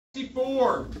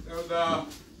64. The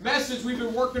message we've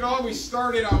been working on, we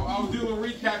started, I'll do a little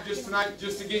recap just tonight,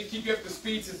 just to keep you up to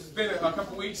speed, since it's been a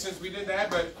couple weeks since we did that.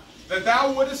 But that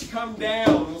thou wouldst come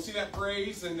down. We'll see that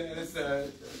phrase, and it's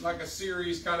like a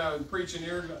series kind of preaching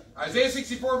here. Isaiah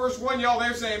 64 verse 1, y'all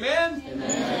there say amen?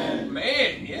 Amen.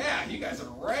 Man, yeah, you guys are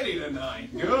ready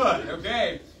tonight. Good,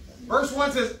 okay. Verse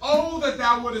 1 says, "Oh, that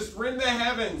thou wouldst rend the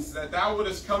heavens, that thou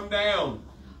wouldst come down,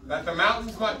 that the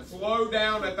mountains might flow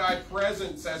down at thy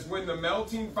presence, as when the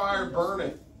melting fire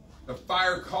burneth. The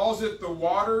fire causeth the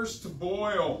waters to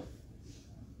boil."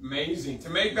 Amazing. "To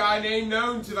make thy name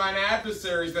known to thine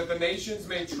adversaries, that the nations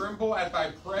may tremble at thy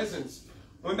presence.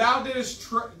 When thou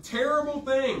didst terrible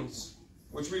things,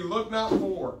 which we looked not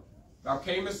for, thou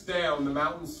camest down, the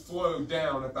mountains flowed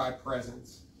down at thy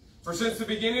presence. For since the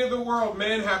beginning of the world,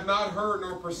 men have not heard,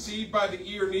 nor perceived by the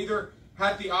ear, neither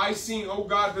hath the eye seen, O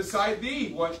God, beside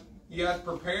thee, what he hath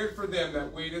prepared for them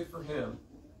that waiteth for him.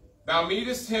 Thou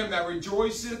meetest him that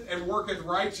rejoiceth and worketh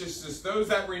righteousness, those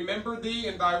that remember thee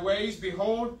in thy ways.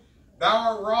 Behold, thou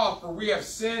art wroth, for we have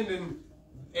sinned,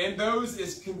 and those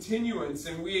is continuance,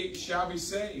 and we shall be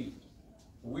saved.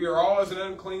 We are all as an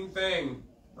unclean thing,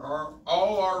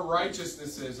 all our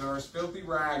righteousnesses are as filthy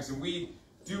rags, and we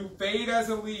do fade as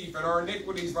a leaf, and our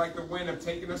iniquities like the wind have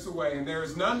taken us away. And there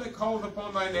is none that calleth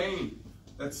upon thy name,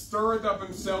 that stirreth up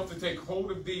himself to take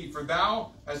hold of thee. For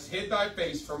thou hast hid thy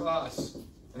face from us,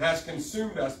 and hast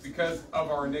consumed us because of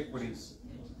our iniquities.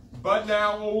 But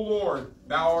now, O Lord,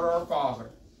 thou art our Father.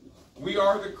 We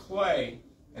are the clay,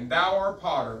 and thou art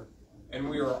potter, and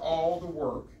we are all the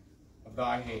work of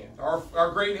thy hand."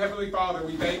 Our great Heavenly Father,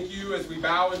 we thank you as we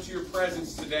bow into your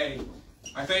presence today.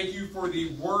 I thank you for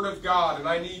the Word of God, and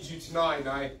I need you tonight.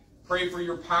 I pray for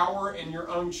your power and your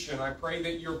unction. I pray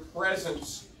that your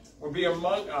presence will be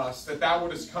among us, that thou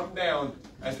wouldst come down,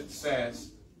 as it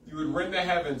says. You would rend the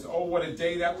heavens. Oh, what a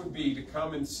day that would be to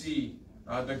come and see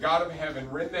the God of heaven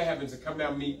rend the heavens and come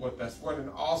down and meet with us. What an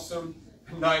awesome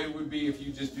night it would be if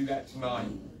you just do that tonight.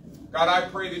 God, I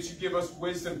pray that you give us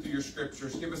wisdom through your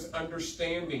scriptures. Give us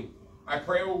understanding. I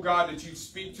pray, oh God, that you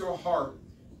speak to a heart.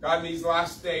 God, in these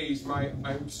last days,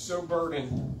 I'm so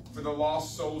burdened for the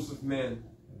lost souls of men.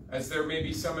 As there may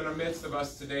be some in the midst of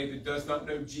us today that does not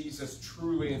know Jesus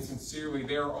truly and sincerely.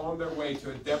 They are on their way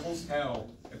to a devil's hell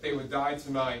if they would die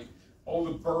tonight. Oh,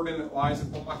 the burden that lies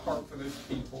upon my heart for those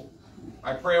people.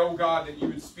 I pray, oh God, that you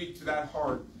would speak to that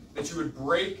heart, that you would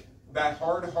break that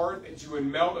hard heart, that you would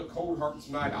melt a cold heart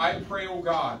tonight. I pray, oh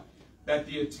God, that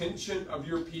the attention of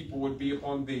your people would be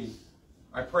upon thee.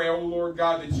 I pray, oh Lord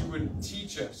God, that you would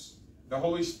teach us. The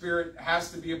Holy Spirit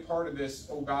has to be a part of this,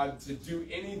 oh God, to do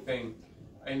anything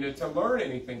and to learn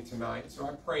anything tonight. So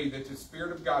I pray that the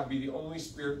Spirit of God be the only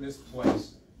Spirit in this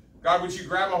place. God, would you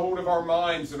grab a hold of our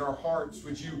minds and our hearts?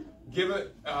 Would you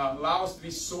allow us to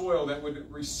be soil that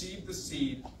would receive the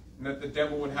seed, and that the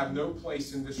devil would have no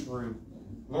place in this room.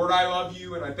 Lord, I love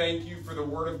you, and I thank you for the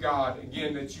Word of God.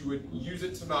 Again, that you would use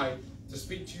it tonight to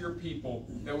speak to your people,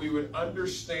 that we would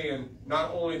understand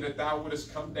not only that thou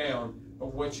wouldst come down,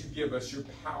 but what you give us, your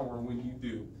power when you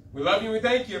do. We love you and we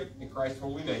thank you. In Christ's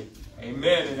holy name.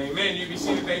 Amen and amen. You be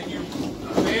seated. Thank you.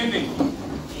 Standing.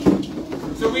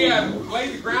 So we have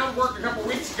laid the groundwork a couple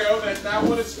weeks ago that thou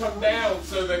wouldst come down.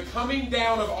 So the coming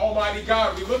down of Almighty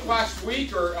God. We looked last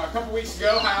week or a couple weeks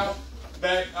ago how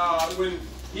that when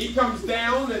he comes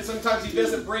down, that sometimes he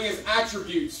doesn't bring his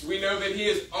attributes. We know that he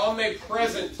is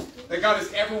omnipresent, that God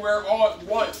is everywhere all at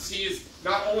once. He is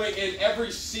not only in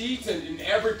every seat and in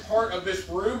every part of this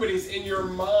room, but he's in your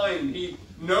mind. He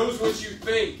knows what you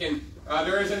think. And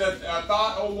there isn't a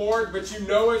thought, oh Lord, but you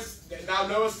know us, thou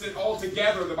knowest it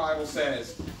altogether, the Bible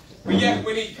says. But yet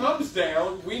when he comes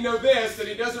down, we know this, that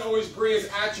he doesn't always bring his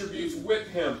attributes with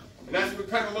him. And that's what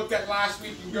we kind of looked at last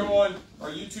week. You can go on our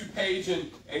YouTube page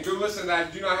and go listen to that.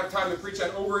 I do not have time to preach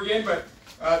that over again, but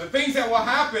the things that will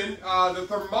happen, the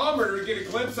thermometer to get a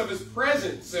glimpse of his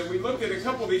presence. And we looked at a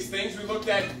couple of these things. We looked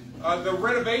at the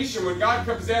renovation. When God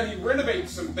comes down, he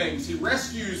renovates some things. He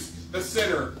rescues the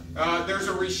sinner. There's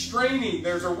a restraining.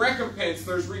 There's a recompense.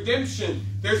 There's redemption.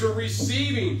 There's a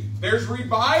receiving. There's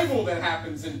revival that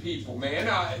happens in people, man.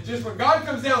 Just when God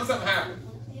comes down, something happens.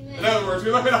 Amen. In other words,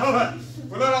 we look at all that.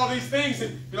 We learn all these things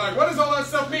and you're like, what does all that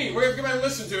stuff mean? We're going to come back and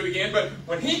listen to it again. But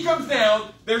when he comes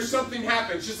down, there's something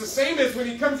happens. Just the same as when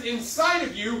he comes inside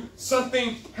of you,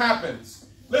 something happens.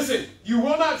 Listen, you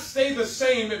will not stay the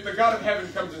same if the God of heaven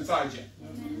comes inside you.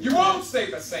 You won't stay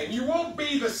the same. You won't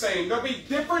be the same. There'll be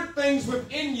different things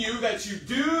within you that you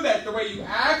do, that the way you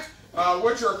act,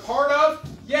 what you're a part of.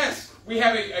 Yes, we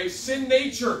have a sin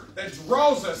nature that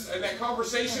draws us. And that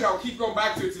conversation, I'll keep going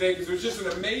back to it today because it was just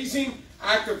an amazing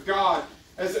act of God.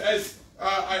 As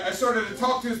I started to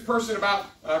talk to this person about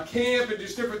camp and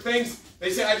just different things. They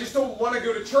said, I just don't want to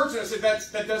go to church. And I said,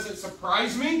 that doesn't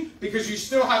surprise me, because you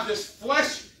still have this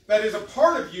flesh that is a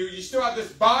part of you. You still have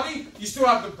this body. You still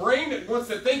have the brain that wants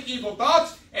to think evil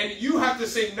thoughts. And you have to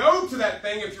say no to that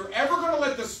thing if you're ever going to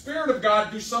let the Spirit of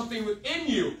God do something within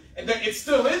you. And that it's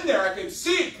still in there. I can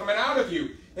see it coming out of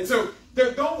you. And so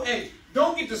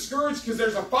don't get discouraged because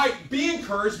there's a fight. Be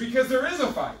encouraged because there is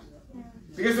a fight.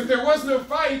 Because if there was no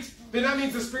fight, then that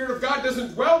means the Spirit of God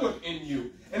doesn't dwell within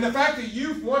you. And the fact that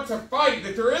you want to fight,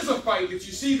 that there is a fight, that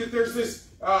you see that there's this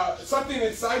something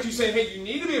inside you saying, hey, you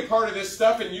need to be a part of this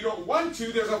stuff and you don't want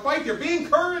to, there's a fight there. Be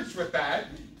encouraged with that.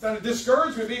 It's not a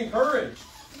discouragement, be encouraged.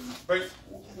 But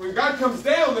when God comes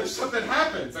down, there's something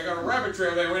happens. I got a rabbit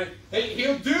trail there.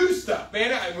 He'll do stuff,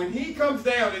 man. When He comes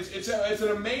down, it's an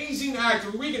amazing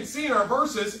act. We can see in our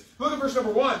verses. Look at verse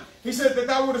number 1. He said that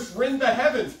thou wouldst rend the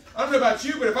heavens. I don't know about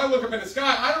you, but if I look up in the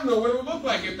sky, I don't know what it would look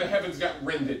like if the heavens got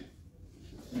rended.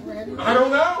 I don't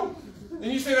know.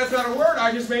 And you say that's not a word.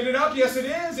 I just made it up. Yes, it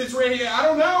is. It's ready. I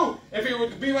don't know if it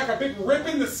would be like a big rip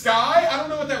in the sky. I don't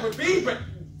know what that would be, but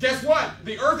guess what?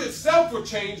 The earth itself would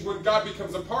change when God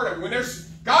becomes a part of it. When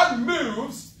God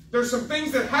moves, there's some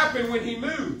things that happen when He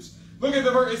moves. Look at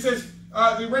the verse. It says,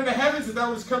 "We rend the heavens, that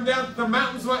thou wouldst come down, the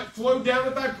mountains might flow down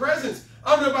with thy presence."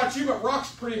 I don't know about you, but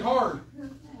rock's pretty hard.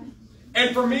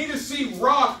 And for me to see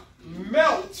rock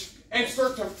melt and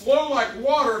start to flow like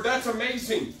water, that's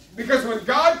amazing. Because when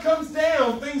God comes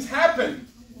down, things happen.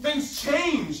 Things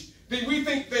change. We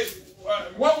think that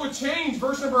what would change?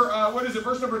 Verse number,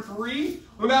 Verse number 3?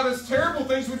 Without His terrible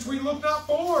things which we look not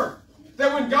for.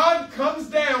 That when God comes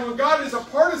down, when God is a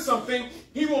part of something,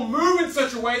 He will move in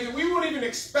such a way that we won't even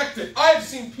expect it. I have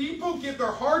seen people give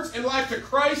their hearts and life to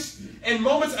Christ in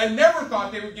moments I never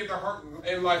thought they would give their heart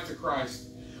and life to Christ.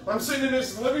 I'm sitting in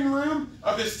this living room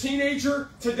of this teenager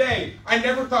today. I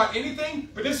never thought anything,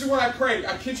 but this is what I prayed.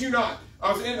 I kid you not.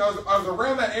 I was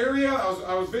around that area.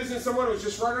 I was visiting someone who was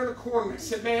just right around the corner. And I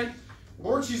said, man,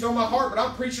 Lord, she's on my heart, but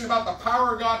I'm preaching about the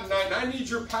power of God tonight, and I need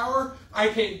your power. I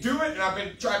can't do it, and I've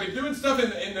been doing stuff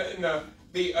in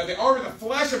the art of the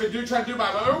flesh. I've been trying to do it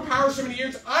by my own power so many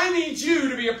years. I need you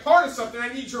to be a part of something.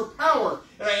 I need your power.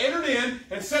 And I entered in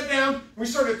and sat down. We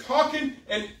started talking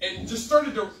and just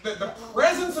started to, the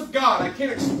presence of God. I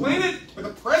can't explain it, but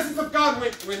the presence of God,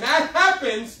 when that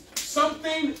happens,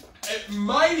 something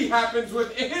mighty happens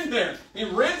within there. He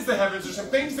rends the heavens. There's some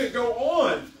things that go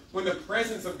on when the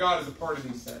presence of God is a part of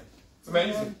these things. It's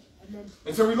amazing.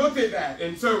 And so we looked at that.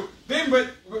 And so then, but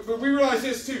we realized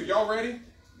this too. Y'all ready?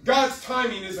 God's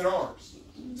timing isn't ours.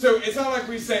 So it's not like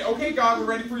we say, okay, God, we're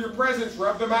ready for your presence.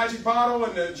 Rub the magic bottle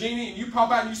and the genie, and you pop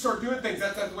out and you start doing things.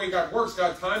 That's not the way God works.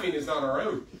 God's timing is not our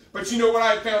own. But you know what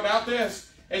I found out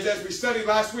this? Is as we studied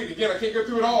last week, again, I can't go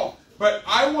through it all, but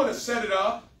I want to set it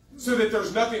up so that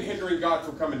there's nothing hindering God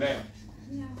from coming down.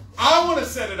 Yeah. I want to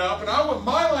set it up, and I want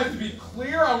my life to be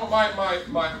clear. I want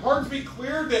my heart to be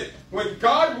clear that when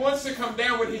God wants to come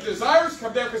down, when He desires to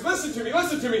come down, because listen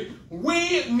to me,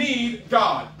 we need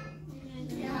God.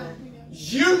 Yeah.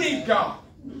 You need God.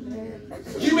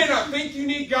 You may not think you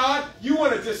need God. You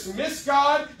want to dismiss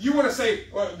God. You want to say,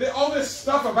 well, all this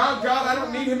stuff about God, I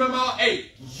don't need Him in my life.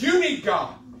 Hey, you need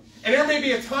God. And there may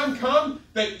be a time come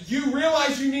that you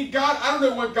realize you need God. I don't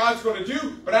know what God's going to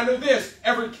do, but I know this.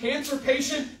 Every cancer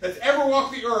patient that's ever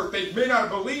walked the earth, they may not have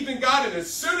believed in God, and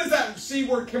as soon as that C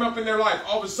word came up in their life,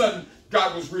 all of a sudden,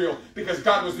 God was real, because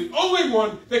God was the only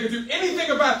one that could do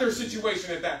anything about their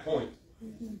situation at that point.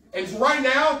 And right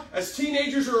now, as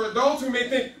teenagers or adults, we may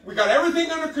think, we got everything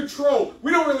under control.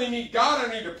 We don't really need God. I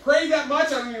don't need to pray that much.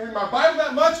 I don't need to read my Bible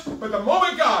that much. But the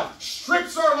moment God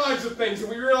strips our lives of things and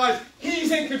we realize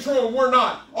He's in control and we're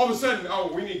not, all of a sudden,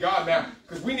 oh, we need God now.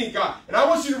 Because we need God. And I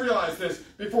want you to realize this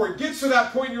before it gets to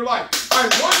that point in your life. I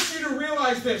want you to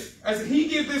realize this as He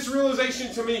gave this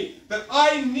realization to me, that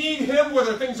I need Him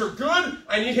whether things are good.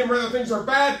 I need Him whether things are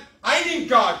bad. I need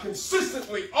God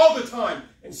consistently all the time.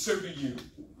 And so do you.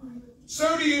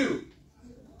 So do you.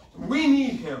 We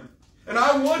need Him. And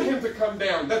I want Him to come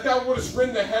down, that thou wouldest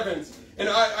rend the heavens. And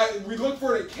we look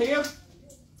for it at camp.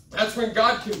 That's when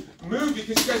God can move,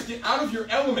 because you guys get out of your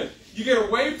element. You get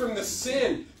away from the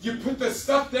sin. You put the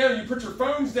stuff down. You put your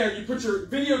phones down. You put your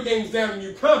video games down, and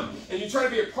you come. And you try to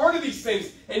be a part of these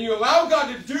things. And you allow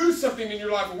God to do something in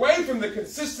your life away from the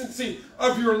consistency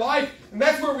of your life. And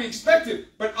that's where we expect it.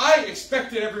 But I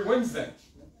expect it every Wednesday.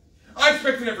 I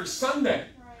expect it every Sunday.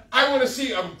 I want to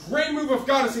see a great move of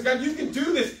God and say, God, you can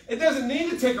do this. It doesn't need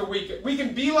to take a week. We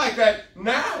can be like that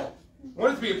now. I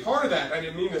wanted to be a part of that. I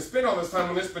didn't mean to spend all this time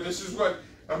on this, but this is what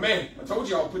Oh, man, I told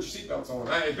you all to put your seatbelts on.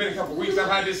 It's been a couple weeks.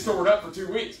 I've had this stored up for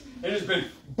 2 weeks. It has been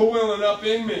boiling up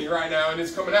in me right now, and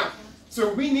it's coming out.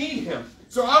 So we need him.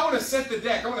 So I want to set the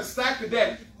deck. I want to stack the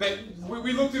deck that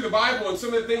we look through the Bible and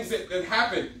some of the things that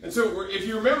happened. And so if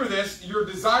you remember this, your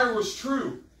desire was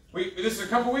true. This is a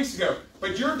couple weeks ago.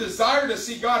 But your desire to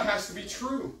see God has to be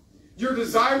true. Your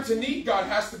desire to need God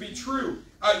has to be true.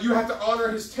 You have to honor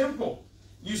his temple.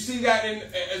 You see that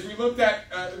as we looked at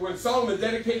when Solomon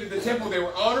dedicated the temple, they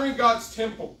were honoring God's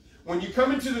temple. When you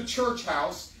come into the church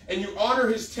house and you honor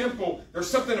his temple, there's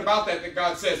something about that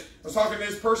God says. I was talking to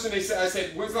this person, I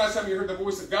said, when's the last time you heard the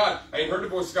voice of God? I ain't heard the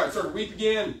voice of God. I started weeping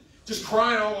again, just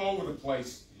crying all over the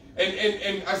place.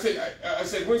 And I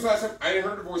said, when's the last time? I didn't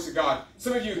heard the voice of God.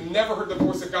 Some of you have never heard the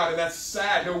voice of God, and that's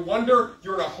sad. No wonder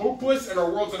you're in a hopeless, and our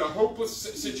world's in a hopeless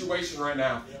situation right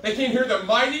now. They can't hear the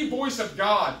mighty voice of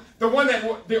God, the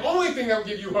only thing that will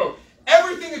give you hope.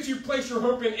 Everything that you place your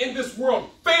hope in this world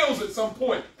fails at some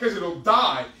point because it'll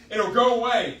die. It'll go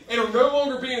away. It'll no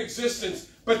longer be in existence.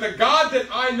 But the God that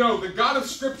I know, the God of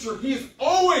Scripture, he is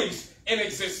always in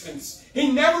existence. He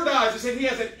never dies. I said he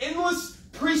has an endless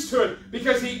priesthood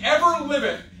because he ever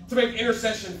liveth to make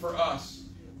intercession for us.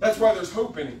 That's why there's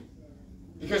hope in him.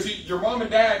 Because your mom and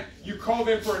dad, you call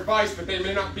them for advice, but they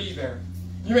may not be there.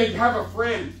 You may have a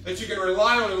friend that you can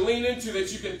rely on and lean into,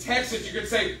 that you can text, that you can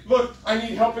say, look, I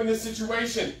need help in this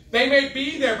situation. They may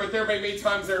be there, but there may be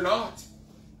times they're not.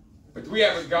 But we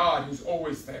have a God who's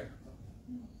always there.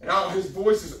 And his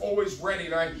voice is always ready.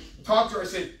 And I talked to her, I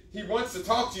said, he wants to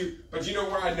talk to you, but you know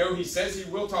where I know he says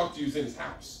he will talk to you is in his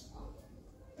house.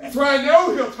 That's where I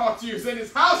know he'll talk to you is in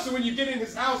his house. So when you get in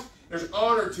his house, there's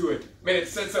honor to it. Man, it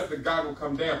sets up that God will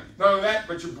come down. Not only that,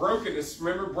 but your brokenness.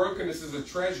 Remember, brokenness is a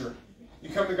treasure. You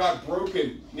come to God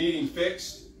broken, needing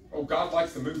fixed. Oh, God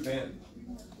likes to move in.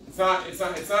 It's not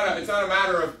a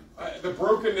matter of the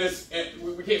brokenness.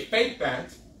 We can't fake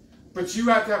that. But you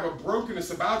have to have a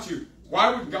brokenness about you.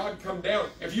 Why would God come down?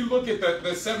 If you look at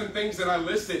the 7 things that I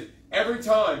listed, every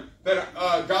time that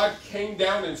God came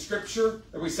down in Scripture,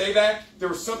 and we say that, there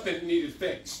was something that needed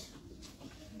fixed.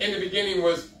 In the beginning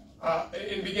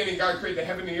God created the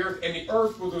heaven and the earth, and the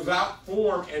earth was without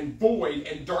form and void,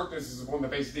 and darkness is upon the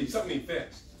face of the deep. Something needed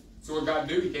fixed. So what God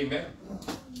do? He came down.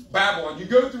 Babylon. You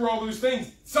go through all those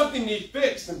things. Something needs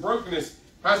fixed, and brokenness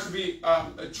has to be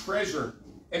a treasure.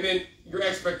 And then your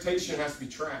expectation has to be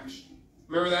trashed.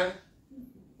 Remember that?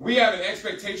 We have an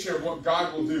expectation of what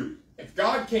God will do. If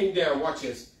God came down, watch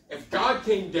this. If God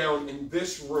came down in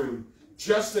this room,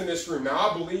 just in this room. Now,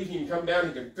 I believe he can come down,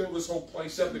 he can fill this whole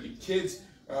place up. There'll be kids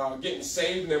getting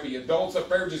saved, and there'll be adults up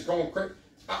there just going crazy.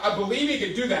 I believe he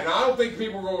could do that. Now, I don't think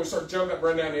people are going to start jumping up,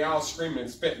 running down the aisle, screaming and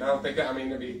spitting. I don't think that, I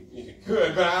mean, it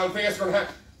could, but I don't think that's going to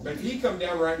happen. But if he come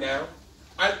down right now,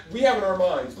 we have in our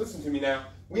minds, listen to me now,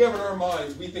 we have in our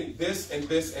minds, we think this and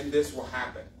this and this will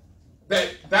happen.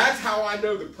 That's how I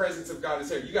know the presence of God is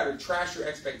there. You got to trash your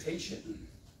expectation.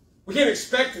 We can't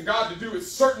expect God to do a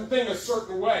certain thing a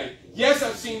certain way. Yes,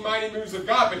 I've seen mighty moves of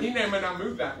God, but he may not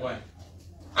move that way.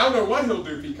 I don't know what he'll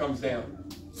do if he comes down.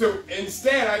 So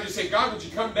instead, I just say, God, would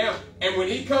you come down? And when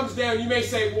he comes down, you may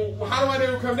say, well, how do I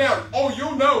know he'll come down? Oh,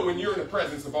 you'll know when you're in the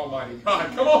presence of Almighty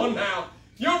God. Come on now.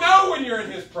 You'll know when you're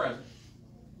in his presence.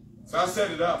 So I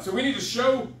set it up. So we need to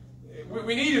show,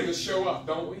 we need him to show up,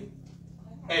 don't we?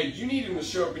 Hey, you need him to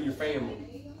show up in your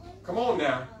family. Come on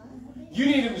now. You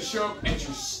need him to show up at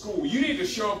your school. You need to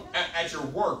show up at your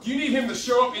work. You need him to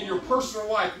show up in your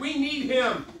personal life. We need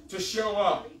him to show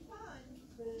up.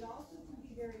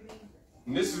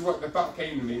 And this is what the thought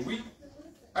came to me.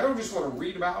 I don't just want to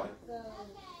read about it.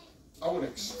 I want to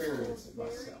experience it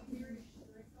myself.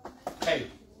 Hey,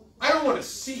 I don't want to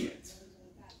see it.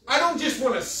 I don't just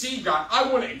want to see God. I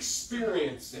want to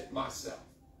experience it myself.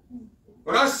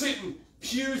 When I sit in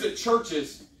pews at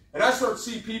churches and I start to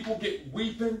see people get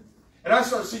weeping, and I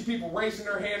start to see people raising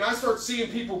their hand, I start seeing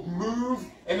people move,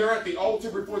 and they're at the altar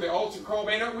before the altar call.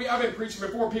 Man, I've been preaching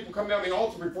before, and people come down the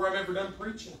altar before I've ever done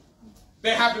preaching.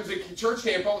 That happens at church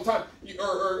camp all the time,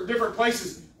 or different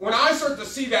places. When I start to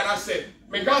see that, I say,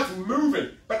 man, God's moving.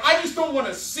 But I just don't want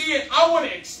to see it. I want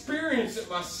to experience it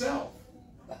myself.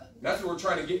 And that's what we're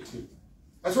trying to get to.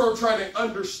 That's what we're trying to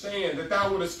understand, that thou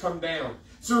wouldest come down.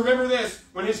 So remember this,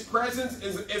 when his presence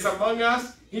is among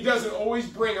us, he doesn't always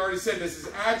bring, I already said this,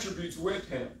 his attributes with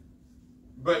him.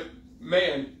 But,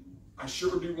 man, I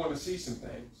sure do want to see some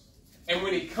things. And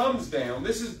when he comes down,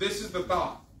 this is the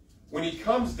thought. When he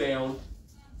comes down,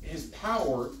 his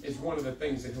power is one of the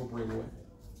things that he'll bring with him.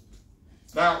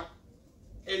 Now,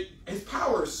 his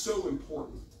power is so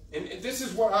important. And this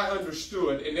is what I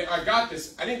understood. And I got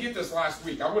this. I didn't get this last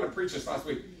week. I wouldn't preach this last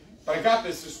week. But I got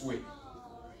this week.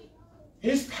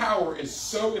 His power is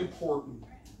so important.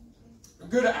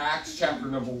 Go to Acts chapter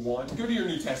number 1. Go to your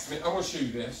New Testament. I want to show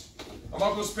you this. I'm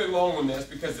not going to spend long on this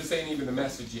because this ain't even the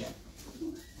message yet.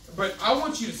 But I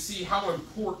want you to see how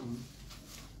important.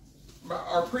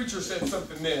 Our preacher said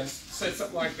something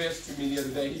like this to me the other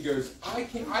day. He goes, I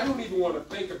don't even want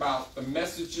to think about the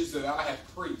messages that I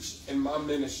have preached in my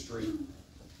ministry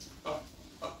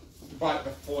by the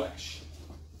flesh.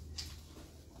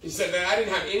 He said that I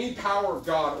didn't have any power of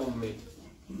God on me.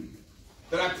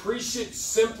 That I preached it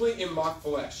simply in my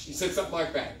flesh. He said something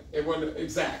like that. It wasn't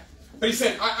exact. But he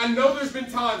said, I know there's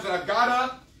been times that I've got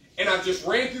up and I just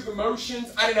ran through the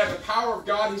motions. I didn't have the power of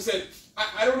God. He said,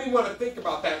 I don't even want to think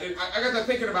about that. And I got to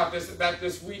thinking about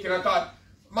this week, and I thought,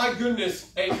 my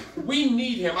goodness, hey, we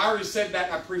need him. I already said that,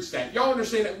 and I preached that. Y'all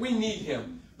understand that we need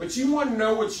him. But you want to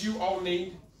know what you all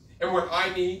need and what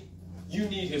I need? You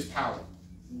need his power.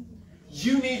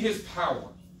 You need his power.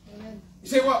 Amen. You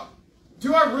say, well,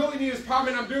 do I really need his power? I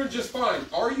mean, I'm doing just fine.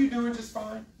 Are you doing just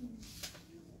fine?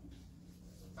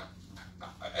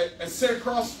 I sat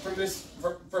across from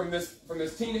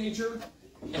this teenager,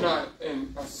 and I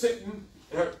was sitting,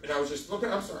 and I was just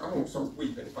looking. I'm sorry, I'm going to start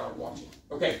weeping if I'm watching.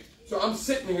 Okay, so I'm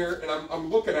sitting here, and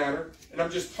I'm looking at her, and I'm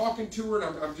just talking to her,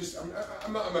 and I'm just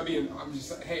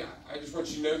like, hey, I just want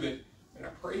you to know that, and I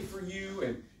pray for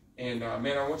you, and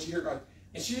man, I want you to hear God.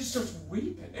 And she just starts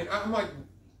weeping, and I'm like,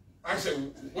 I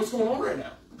said, what's going on right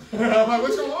now? I'm like,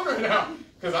 what's going on right now?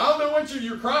 Because I don't know what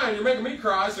you're crying. You're making me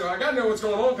cry, so I got to know what's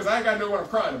going on because I got to know what I'm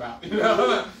crying about. You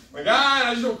know, like, God,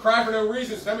 I just don't cry for no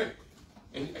reason. So, I mean,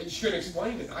 and she couldn't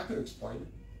explain it. I couldn't explain it.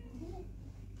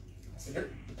 I said,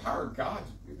 the power of God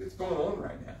is going on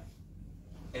right now.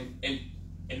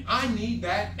 And I need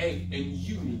that, and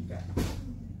you need that.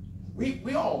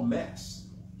 We all mess.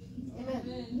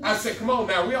 Amen. I said, come on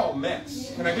now, we all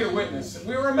mess. Can I get a witness?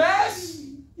 We were a mess.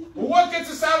 Well, what gets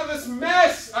us out of this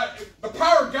mess? The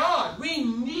power of God. We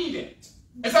need it.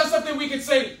 It's not something we could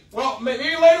say, well, maybe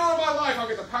later in my life I'll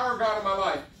get the power of God in my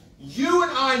life. You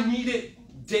and I need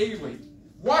it daily.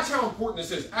 Watch how important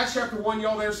this is. Acts chapter 1,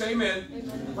 y'all there, say amen.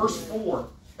 Amen. Verse 4.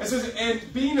 It says, and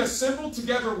being assembled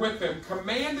together with them,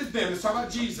 commanded them, let's talk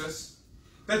about Jesus,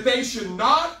 that they should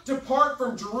not depart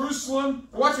from Jerusalem.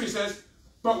 Watch what he says,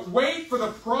 but wait for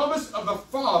the promise of the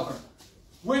Father,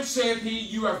 which saith he,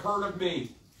 you have heard of me.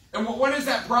 And what is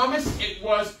that promise? It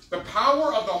was the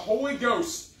power of the Holy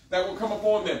Ghost that will come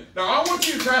upon them. Now, I want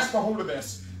you to grasp a hold of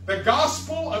this. The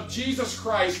gospel of Jesus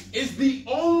Christ is the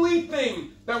only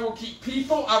thing that will keep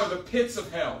people out of the pits of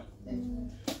hell.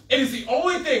 It is the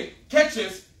only thing, catch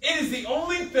this, it is the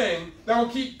only thing that will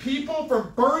keep people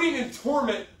from burning in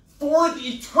torment for the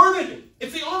eternity.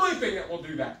 It's the only thing that will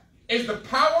do that. Is the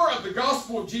power of the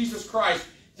gospel of Jesus Christ.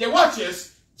 Yeah, watch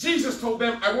this. Jesus told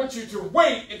them, I want you to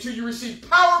wait until you receive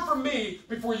power from me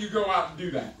before you go out and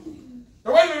do that.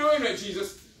 Now, wait a minute,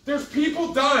 Jesus. There's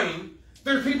people dying.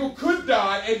 There's people could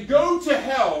die and go to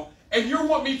hell, and you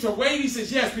want me to wait? He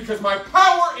says, yes, because my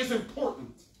power is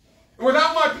important. And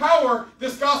without my power,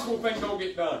 this gospel thing don't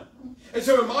get done. And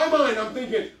so in my mind, I'm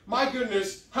thinking, my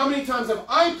goodness, how many times have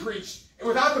I preached, and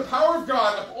without the power of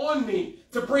God upon me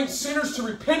to bring sinners to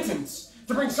repentance,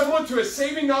 to bring someone to a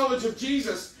saving knowledge of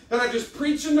Jesus, that I just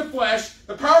preached in the flesh,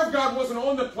 the power of God wasn't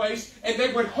on the place, and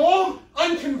they went home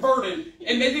unconverted,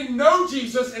 and they didn't know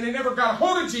Jesus, and they never got a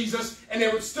hold of Jesus, and they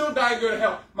would still die and go to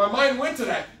hell. My mind went to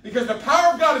that, because the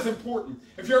power of God is important.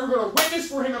 If you're ever going to witness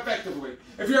for him effectively,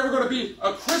 if you're ever going to be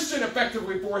a Christian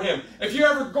effectively for him, if you're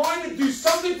ever going to do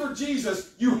something for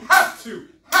Jesus, you have to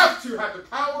have the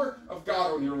power of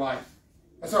God on your life.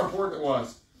 That's how important it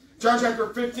was. John chapter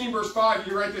 15, verse 5,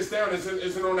 you write this down,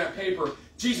 isn't on that paper.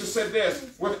 Jesus said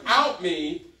this, without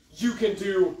me, you can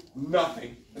do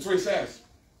nothing. That's what he says.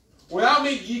 Without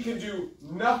me, ye can do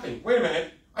nothing. Wait a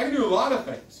minute. I can do a lot of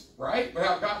things, right?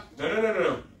 Without God?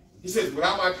 No. He says,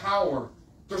 without my power,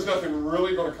 there's nothing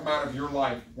really going to come out of your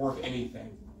life worth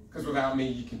anything. Because without me,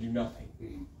 you can do nothing.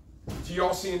 Do you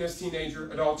all seeing this,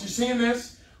 teenager, adults? You seeing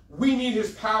this? We need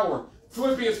his power.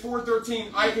 Philippians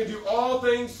 4:13, I can do all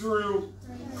things through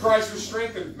Christ who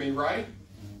strengthened me, right?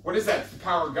 What is that? It's the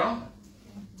power of God.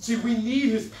 See, we need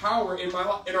his power in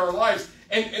our lives.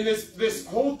 And this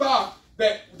whole thought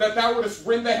that thou wouldest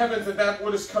rend the heavens and that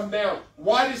wouldest come down.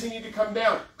 Why does he need to come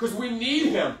down? Because we need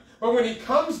him. But when he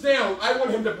comes down, I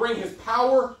want him to bring his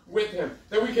power with him.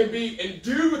 That we can be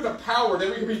endued with the power. That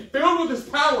we can be filled with his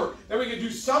power. That we can do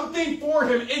something for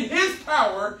him in his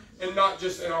power and not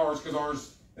just in ours, because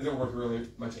ours isn't worth really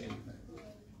much anything.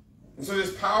 And so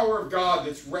this power of God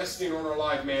that's resting on our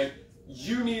life, man,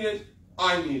 you need it,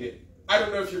 I need it. I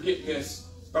don't know if you're getting this,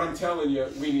 but I'm telling you,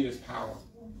 we need his power.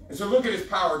 And so look at his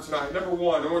power tonight. Number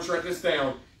one, I want you to write this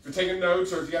down. If you're taking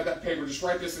notes or if you got that paper, just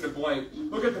write this in a blank.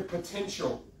 Look at the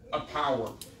potential of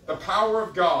power. The power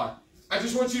of God. I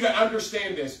just want you to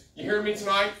understand this. You hear me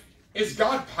tonight? Is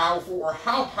God powerful, or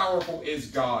how powerful is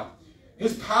God?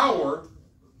 His power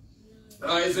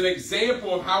is an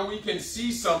example of how we can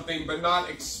see something but not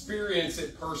experience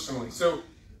it personally. So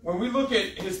when we look at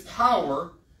his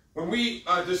power, when we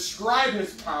describe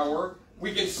his power,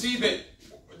 we can see that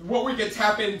what we can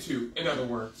tap into, in other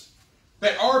words.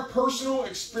 That our personal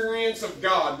experience of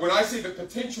God, when I say the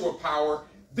potential of power,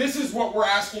 this is what we're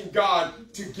asking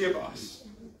God to give us,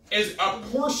 is a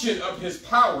portion of his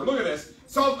power. Look at this.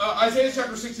 Isaiah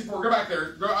chapter 64. Go back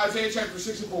there. Go Isaiah chapter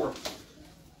 64.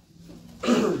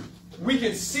 We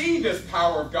can see this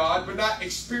power of God, but not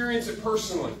experience it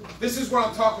personally. This is what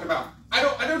I'm talking about. I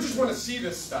don't just want to see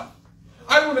this stuff.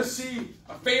 I want to see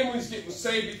families getting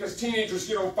saved because teenagers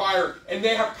get on fire and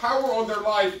they have power on their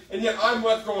life, and yet I'm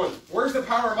left going, where's the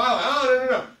power of my life? Oh,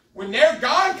 no. When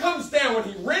God comes down, when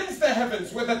he rends the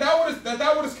heavens, when that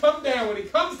would has come down, when he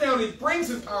comes down, he brings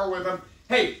his power with him.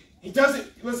 Hey, he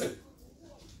doesn't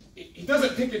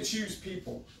pick and choose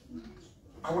people.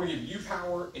 I want to give you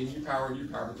power and you power and you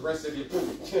power. But the rest of you,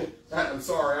 I'm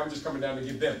sorry, I'm just coming down to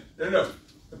give them. No.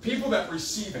 The people that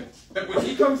receive it, that when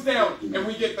he comes down and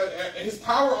we get his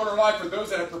power on our life are those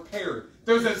that have prepared.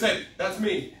 Those that say, that's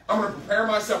me. I'm going to prepare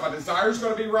myself. My desire is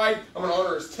going to be right. I'm going to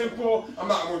honor his temple. I'm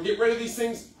going to get rid of these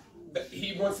things.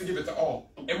 He wants to give it to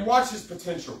all. And watch his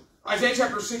potential. Isaiah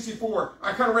chapter 64.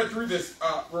 I kind of read through this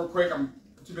real quick. I'm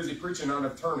too busy preaching, not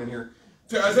enough turning here.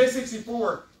 To Isaiah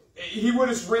 64, he would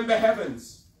have rend the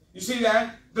heavens. You see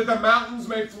that? That the mountains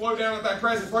may flow down at thy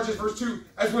presence. Watch this, verse 2.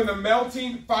 As when the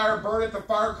melting fire burneth, the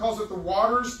fire causeth the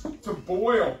waters to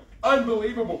boil.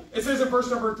 Unbelievable. It says in verse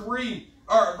number 3,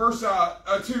 or verse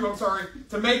 2, I'm sorry,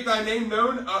 to make thy name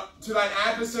known to thine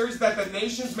adversaries, that the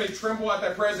nations may tremble at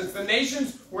thy presence. The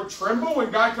nations would tremble when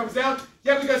God comes down.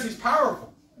 Yeah, because he's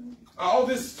powerful. All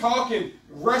this talk in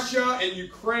Russia and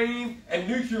Ukraine and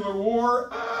nuclear war,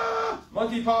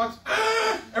 monkeypox,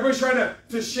 everybody's trying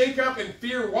to shake up in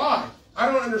fear. Why? I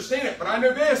don't understand it, but I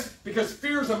know this, because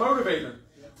fear is a motivator.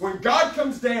 When God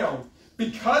comes down,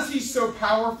 because he's so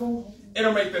powerful,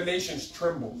 it'll make the nations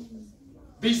tremble.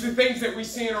 These are the things that we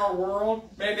see in our world.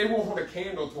 Man, they won't hold a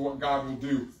candle to what God will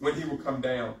do when he will come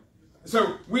down.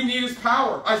 So we need his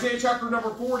power. Isaiah chapter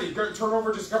number 40. Go, turn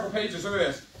over just a couple pages. Look at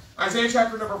this. Isaiah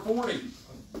chapter number 40.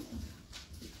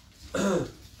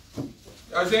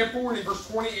 Isaiah 40, verse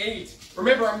 28.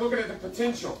 Remember, I'm looking at the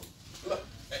potential. Look,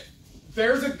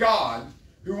 there's a God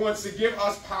who wants to give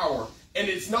us power, and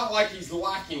it's not like he's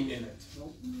lacking in it.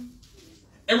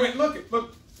 And when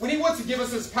he wants to give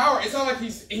us his power, it's not like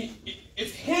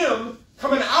it's him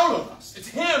coming out of us. It's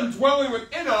him dwelling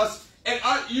within us and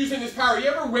using his power. You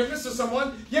ever witness to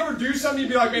someone? You ever do something, you'd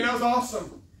be like, man, that was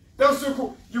awesome. That was so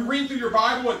cool. You read through your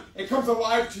Bible and it comes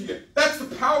alive to you. That's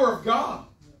the power of God.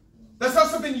 That's not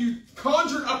something you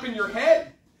conjured up in your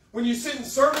head. When you sit in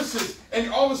services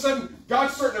and all of a sudden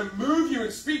God's starting to move you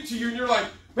and speak to you and you're like,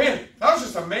 man, that was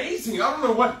just amazing. I don't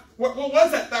know what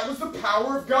was that? That was the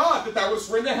power of God. That was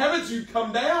when the heavens you'd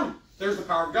come down. There's the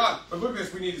power of God. But look at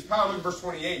this. We need his power. Look at verse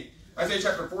 28. Isaiah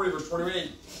chapter 40, verse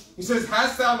 28. He says,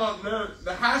 Hast thou not known?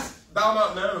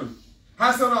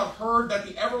 Hast thou not heard that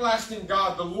the everlasting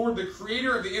God, the Lord, the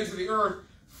creator of the ends of the earth,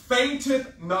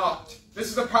 fainteth not? This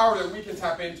is the power that we can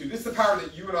tap into. This is the power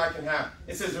that you and I can have.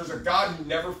 It says there's a God who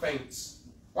never faints.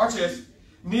 Watch this.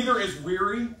 Neither is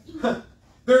weary.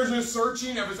 There's no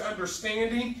searching of his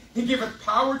understanding. He giveth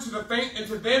power to the faint, and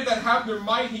to them that have no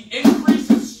might he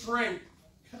increases strength.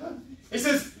 It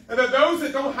says, and to those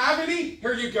that don't have any,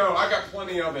 here you go. I got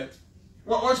plenty of it.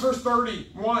 Watch verse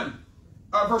 31.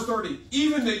 Verse 30.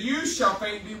 Even the youth shall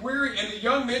faint and be weary, and the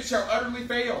young men shall utterly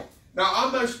fail. Now,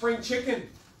 I'm no spring chicken.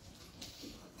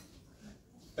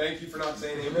 Thank you for not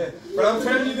saying amen. But I'm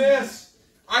telling you this.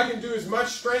 I can do as much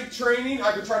strength training.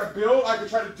 I can try to build. I can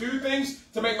try to do things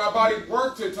to make my body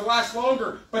work, to last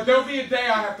longer. But there'll be a day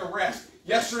I have to rest.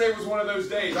 Yesterday was one of those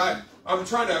days. I'm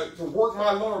trying to work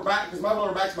my lower back because my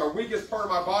lower back's my weakest part of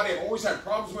my body. I've always had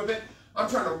problems with it. I'm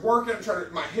trying to work it. I'm trying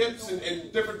to, my hips and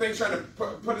different things, trying to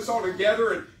put us all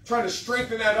together and trying to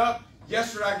strengthen that up.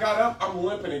 Yesterday I got up, I'm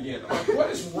limping again. I'm like, what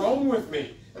is wrong with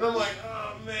me? And I'm like,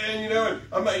 oh man, and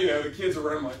I'm like, the kids are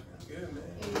around, I'm like, good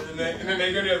man. And then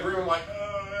they go to the other room, I'm like,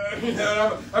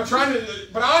 I'm trying to,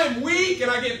 but I am weak and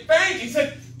I get faint. He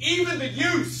said, even the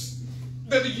youths,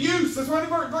 that's what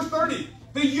verse 30,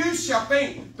 the youths shall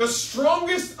faint. The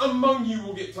strongest among you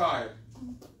will get tired.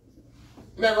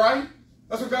 Isn't that right?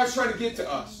 That's what God's trying to get to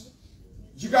us.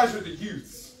 You guys are the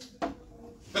youths.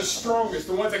 The strongest,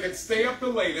 the ones that can stay up the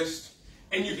latest,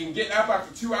 and you can get up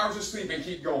after 2 hours of sleep and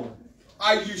keep going.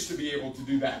 I used to be able to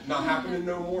do that. Not happening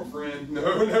no more, friend.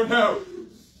 No, no, no.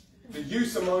 The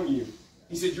youth among you.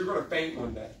 He said, you're going to faint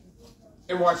one day.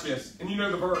 And watch this. And you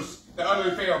know the verse. The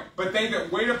utterly fail. But they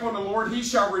that wait upon the Lord, he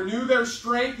shall renew their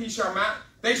strength.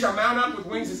 They shall mount up with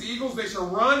wings as eagles. They shall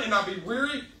run and not be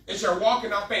weary, and shall walk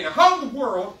and not faint. Now, how in the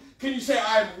world can you say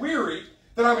I am weary,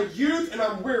 that I'm a youth and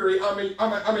I'm weary, I'm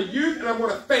a youth and I'm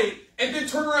going to faint, and then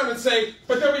turn around and say,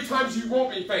 but there'll be times you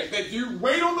won't be faint. That you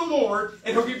wait on the Lord,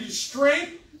 and he'll give you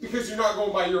strength, because you're not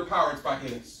going by your power, it's by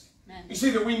his. Amen. You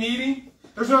see that we need him?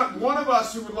 There's not one of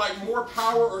us who would like more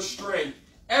power or strength.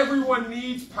 Everyone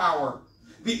needs power.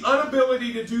 The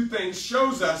inability to do things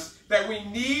shows us that we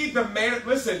need the man.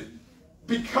 Listen,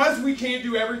 because we can't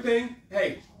do everything,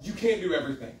 hey, you can't do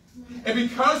everything. And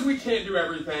because we can't do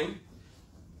everything,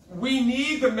 we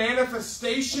need the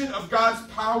manifestation of God's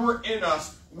power in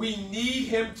us. We need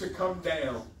him to come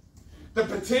down. The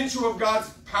potential of God's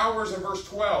power is in verse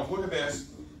 12. Look at this.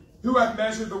 Who hath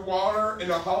measured the water in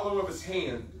the hollow of his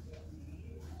hand,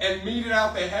 and meted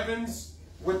out the heavens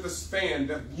with the span.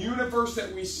 The universe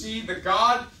that we see, the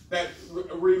God that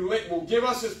will give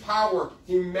us his power,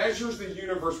 he measures the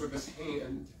universe with his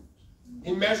hand.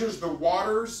 He measures the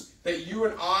waters that you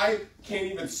and I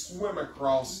can't even swim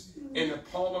across in the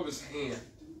palm of his hand.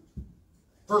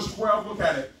 Verse 12, look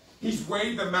at it. He's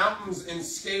weighed the mountains in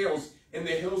scales and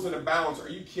the hills in a balance. Are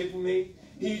you kidding me?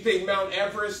 You think Mount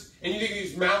Everest, and you think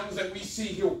these mountains that we see,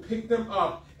 he'll pick them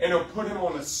up and he'll put him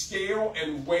on a scale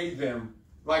and weigh them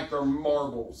like they're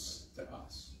marbles to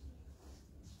us.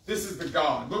 This is the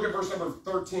God. Look at verse number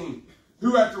 13.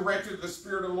 Who hath directed the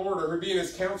Spirit of the Lord, or who being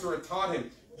his counselor hath taught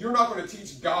him? You're not going to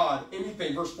teach God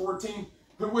anything. Verse 14.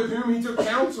 With whom he took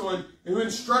counsel, and who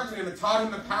instructed him and taught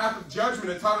him the path of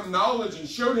judgment, and taught him knowledge and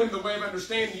showed him the way of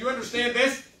understanding. You understand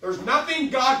this? There's nothing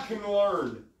God can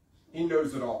learn. He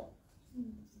knows it all.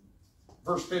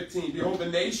 Verse 15, behold, the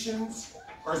nations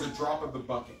are as a drop of the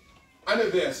bucket. I know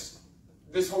this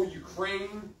whole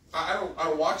Ukraine, I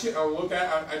don't watch it, I don't look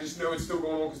at it, I just know it's still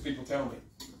going on because people tell me.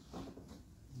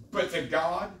 But to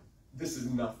God, this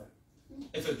is nothing.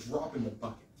 It's a drop in the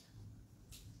bucket.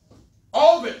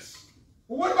 All this.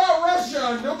 Well, what about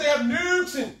Russia? Don't they have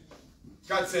nukes? And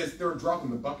God says, they're a drop in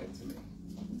the bucket to me.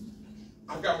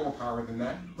 I've got more power than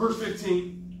that. Verse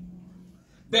 15,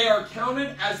 they are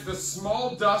counted as the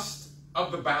small dust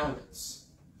of the balance.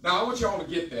 Now, I want you all to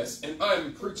get this, and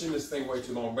I'm preaching this thing way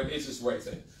too long, but it's just the way it's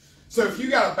in. So if you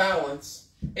got a balance,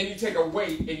 and you take a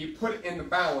weight, and you put it in the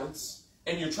balance,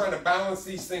 and you're trying to balance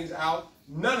these things out,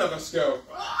 none of us go,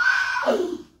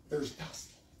 ah, there's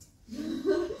dust.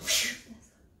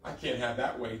 I can't have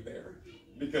that weight there,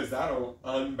 because that'll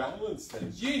unbalance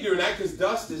things. You ain't doing that, because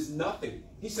dust is nothing.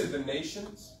 He said the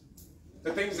nations,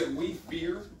 the things that we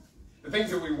fear, the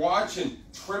things that we watch and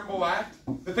tremble at,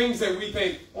 the things that we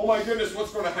think, oh my goodness,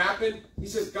 what's going to happen? He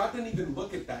says God didn't even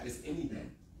look at that as anything.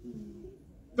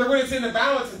 That when it's in the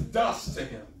balance, it's dust to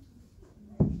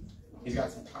him. He's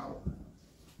got some power.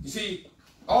 You see,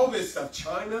 all this stuff,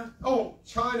 China, oh,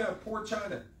 China, poor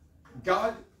China.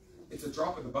 God, it's a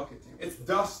drop in the bucket to him. It's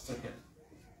dust to him.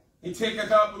 He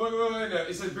taketh up, look,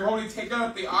 he says, behold, he taketh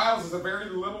up the isles as a very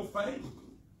little thing.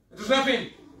 There's nothing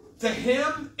to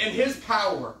him and his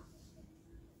power.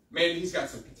 Man, he's got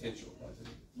some potential,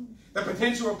 doesn't he? The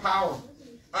potential of power.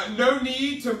 No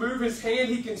need to move his hand.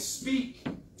 He can speak.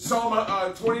 Psalm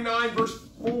 29, verse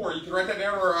 4. You can write that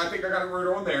down, or I think I got it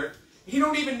wrote on there. He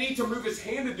don't even need to move his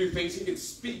hand to do things. He can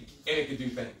speak, and it can do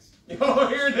things. You all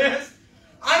hear this?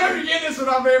 I know you get this one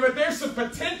out there, but there's some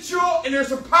potential and there's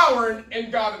some power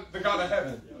in God, the God of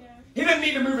heaven. Yeah. He doesn't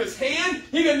need to move his hand.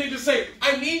 He doesn't need to say,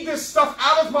 I need this stuff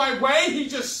out of my way. He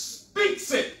just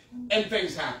speaks it, and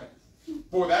things happen.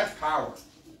 Boy, that's power.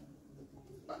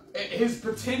 His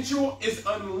potential is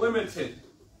unlimited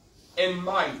in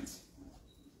might,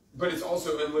 but it's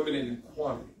also unlimited in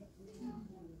quantity.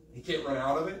 He can't run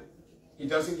out of it. He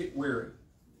doesn't get weary.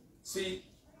 See,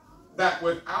 that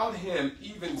without him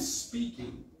even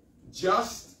speaking,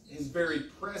 just his very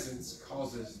presence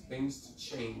causes things to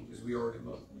change, as we already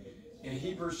looked. In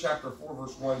Hebrews chapter 4,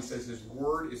 verse 1 says his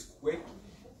word is quick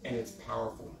and it's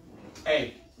powerful.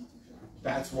 Hey,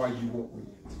 that's why you won't read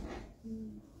it.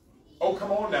 Oh,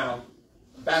 come on now.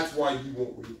 That's why you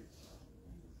won't read it.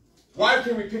 Why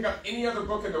can we pick up any other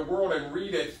book in the world and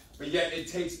read it, but yet it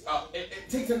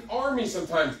takes an army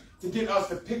sometimes to get us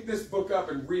to pick this book up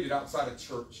and read it outside of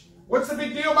church? What's the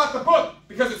big deal about the book?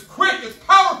 Because it's quick, it's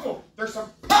powerful. There's some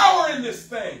power in this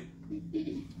thing.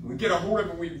 When we get a hold of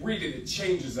it, we read it, it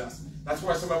changes us. That's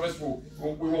why some of us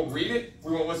we won't read it.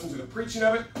 We won't listen to the preaching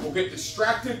of it. We'll get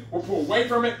distracted. We'll pull away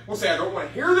from it. We'll say, I don't want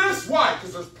to hear this. Why?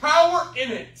 Because there's power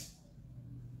in it.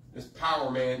 There's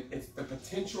power, man. It's the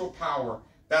potential power.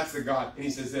 That's the God. And he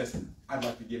says this, I'd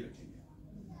like to give it to you.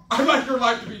 I'd like your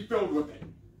life to be filled with it.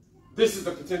 This is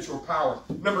the potential power.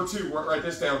 Number 2, write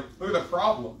this down. Look at the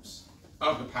problems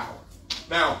of the power.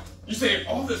 Now, you say,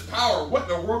 all this power, what in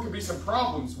the world could be some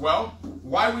problems? Well,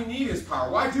 why we need his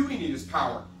power? Why do we need his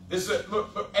power? This is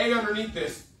look, A underneath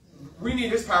this. We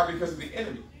need his power because of the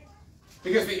enemy.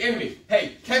 Because the enemy,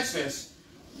 hey, catch this.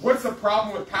 What's the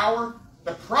problem with power?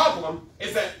 The problem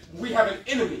is that we have an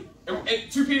enemy. In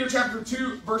 2 Peter chapter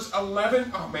 2, verse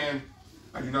 11, oh man,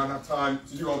 I do not have time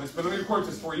to do all this, but let me quote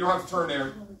this for you. You don't have to turn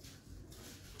there.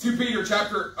 2 Peter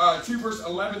chapter 2, verse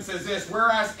 11 says this,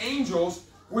 whereas angels,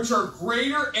 which are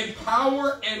greater in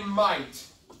power and might.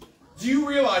 Do you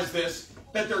realize this?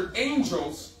 That there are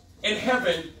angels in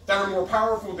heaven that are more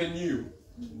powerful than you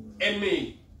and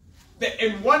me. That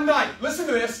in one night, listen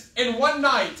to this, in one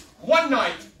night, one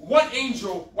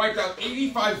angel wiped out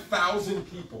 85,000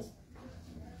 people.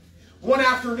 One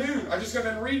afternoon, I just got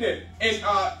done reading it,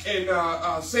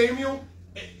 in Samuel,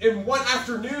 in one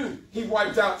afternoon, he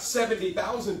wiped out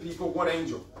 70,000 people, one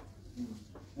angel.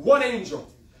 One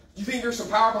angel. You think there's some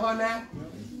power behind that?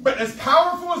 But as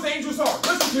powerful as angels are,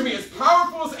 listen to me, as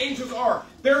powerful as angels are,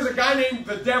 there's a guy named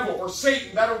the devil, or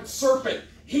Satan, that old serpent.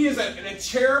 He is a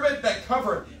cherubim that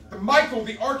covered. Michael,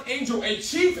 the archangel, a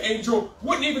chief angel,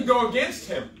 wouldn't even go against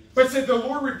him, but said, the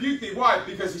Lord rebuke thee. Why?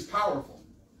 Because he's powerful.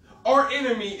 Our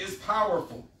enemy is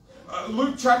powerful.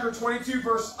 Luke chapter 22,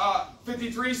 verse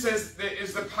 53 says that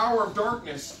is the power of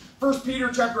darkness. 1 Peter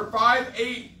chapter 5,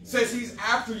 8 says he's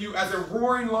after you as a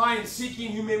roaring lion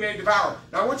seeking whom he may devour.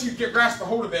 Now I want you to grasp a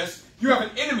hold of this. You have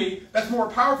an enemy that's more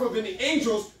powerful than the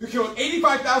angels who killed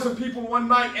 85,000 people in one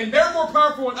night, and they're more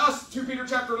powerful than us, 2 Peter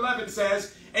chapter 11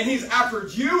 says, and he's after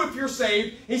you if you're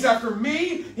saved. He's after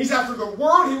me. He's after the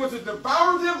world. He wants to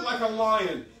devour them like a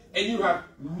lion, and you have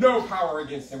no power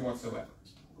against him whatsoever.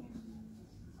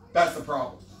 That's the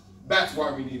problem. That's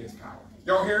why we need his power.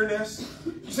 Y'all hearing this?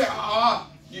 You say,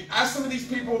 you ask some of these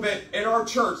people that in our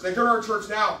church, they go to our church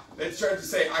now, that try to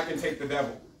say, I can take the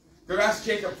devil. Go ask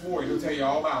Jacob Floyd, he'll tell you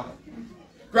all about it.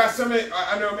 Go ask somebody,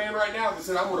 I know a man right now that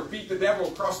said, I'm going to beat the devil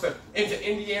across into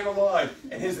Indiana line.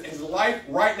 And his life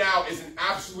right now is an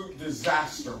absolute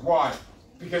disaster. Why?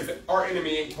 Because our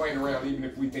enemy ain't playing around even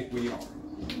if we think we are.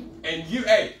 And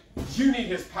you need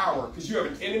his power because you have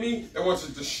an enemy that wants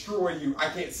to destroy you. I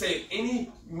can't say it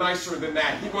any nicer than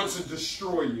that. He wants to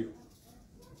destroy you.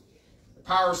 The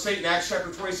power of Satan, Acts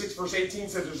chapter 26, verse 18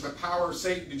 says there's the power of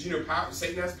Satan. Did you know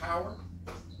Satan has power?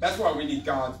 That's why we need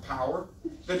God's power.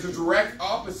 That's the direct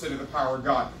opposite of the power of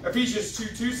God. Ephesians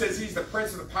 2:2 says he's the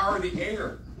prince of the power of the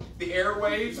air. The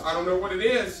airwaves, I don't know what it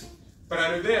is, but I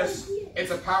know this.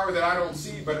 It's a power that I don't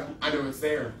see, but I know it's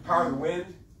there. Power of the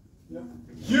wind.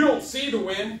 You don't see the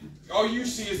wind. All you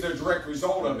see is the direct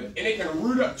result of it. And it can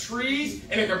root up trees,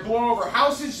 and it can blow over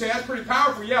houses. You say, that's pretty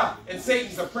powerful. Yeah, and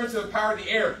Satan's the prince of the power of the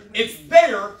air. It's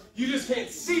there. You just can't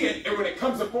see it. And when it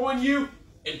comes upon you,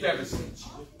 it devastates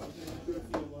you.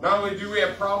 Not only do we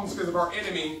have problems because of our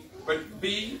enemy, but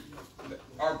B,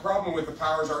 our problem with the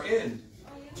power is our end.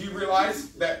 Do you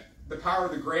realize that the power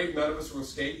of the grave, none of us will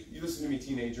escape? You listen to me,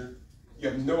 teenager. You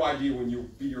have no idea when you'll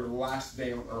be your last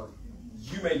day on earth.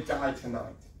 You may die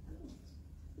tonight.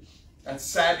 That's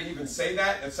sad to even say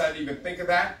that. That's sad to even think of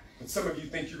that. But some of you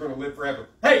think you're going to live forever.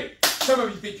 Hey, some of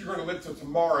you think you're going to live till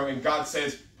tomorrow, and God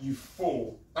says, you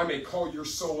fool, I may call your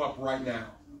soul up right now.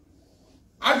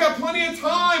 I've got plenty of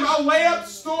time. I'll lay up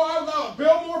store. I'll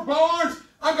build more barns.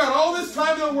 I've got all this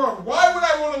time in the world. Why would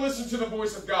I want to listen to the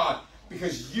voice of God?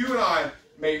 Because you and I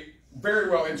may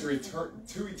very well enter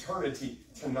to eternity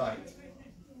tonight.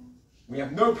 We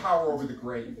have no power over the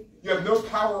grave. You have no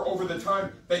power over the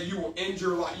time that you will end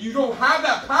your life. You don't have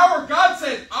that power. God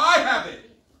said, I have it.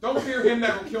 Don't fear him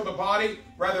that will kill the body.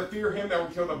 Rather fear him that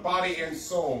will kill the body and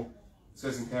soul, it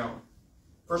says in hell.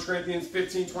 1 Corinthians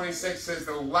 15:26 says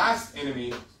the last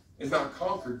enemy is not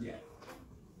conquered yet.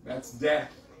 That's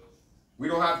death. We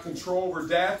don't have control over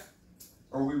death,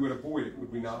 or we would avoid it, would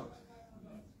we not?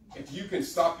 If you can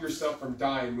stop yourself from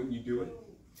dying, wouldn't you do it?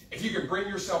 If you can bring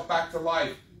yourself back to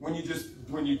life, when you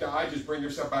die, just bring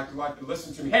yourself back to life. But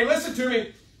listen to me. Hey, listen to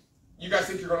me. You guys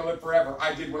think you're going to live forever.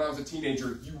 I did when I was a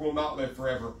teenager. You will not live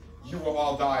forever. You will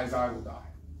all die as I will die.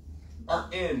 Our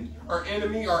end, our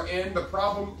enemy, our end. The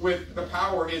problem with the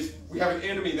power is we have an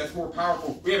enemy that's more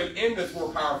powerful. We have an end that's more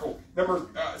powerful. Number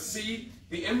C,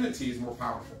 the enmity is more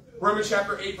powerful. Romans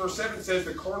chapter 8, verse 7 says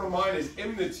the carnal mind is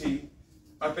enmity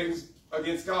of things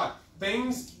against God.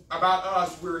 things about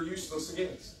us we're useless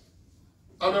against.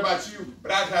 I don't know about you,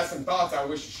 but I've had some thoughts I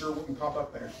wish sure wouldn't pop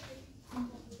up there.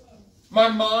 My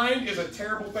mind is a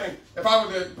terrible thing. If I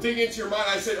were to dig into your mind,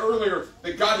 I said earlier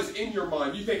that God is in your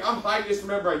mind. You think, I'm hiding this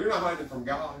from everybody. You're not hiding it from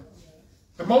God.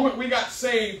 The moment we got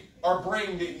saved, our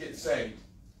brain didn't get saved.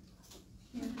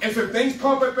 And so things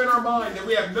pop up in our mind that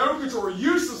we have no control. We're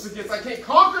useless against. I can't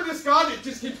conquer this God. It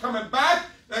just keeps coming back.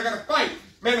 And I got to fight.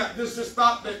 Man, this just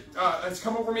thought that has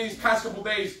come over me these past couple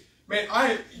days. Man,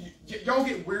 y'all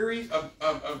get weary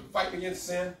of fighting against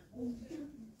sin?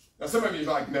 Now, some of you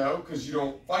are like, no, because you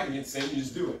don't fight against sin. You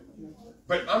just do it.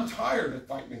 But I'm tired of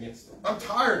fighting against it. I'm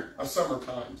tired of summer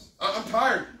times. I'm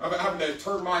tired of having to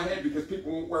turn my head because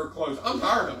people won't wear clothes. I'm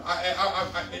tired of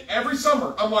it. Every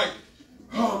summer, I'm like,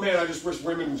 oh, man, I just wish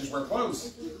women would just wear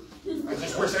clothes. I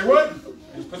just wish they would.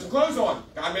 Just put some clothes on.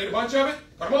 God made a bunch of it.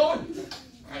 Put them on.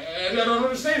 I don't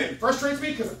understand it. It frustrates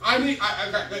me because I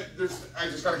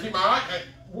just got to keep my eye.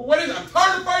 What is it? I'm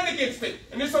tired of fighting against it.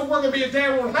 And this whole world will be a day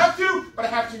I won't have to, but I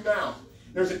have to now.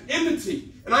 There's an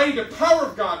enmity. And I need the power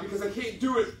of God because I can't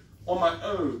do it on my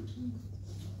own.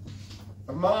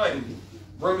 The mind.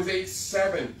 Romans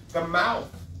 8:7. The mouth.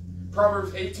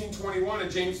 Proverbs 18:21 and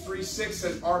James 3:6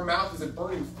 says our mouth is a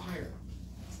burning fire.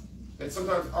 That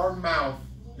sometimes our mouth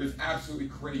is absolutely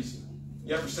crazy.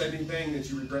 You ever said anything that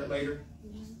you regret later?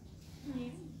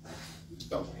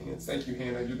 Double hands. Thank you,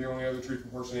 Hannah. You're the only other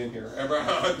truthful person in here.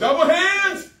 Double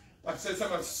hands! I've said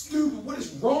something stupid. What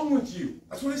is wrong with you?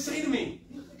 That's what they say to me.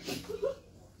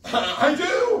 I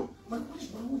do. I'm like, what is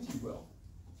wrong with you, Will?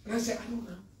 And I say, I don't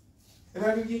know. And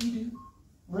I go, yeah, you do.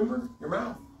 Remember? Your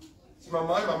mouth. See, my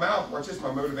mind, my mouth, are just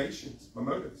my motivations, my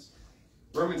motives.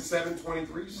 Romans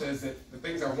 7:23 says that the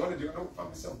things I want to do, I don't find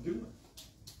myself doing.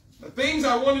 The things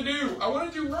I want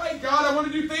to do right, God. I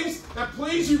want to do things that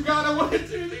please you, God. I want to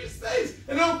do these things.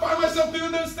 And I don't find myself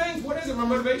doing those things. What is it? My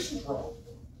motivation's wrong.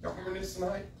 Y'all hearing this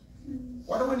tonight?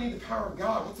 Why do I need the power of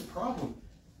God? What's the problem?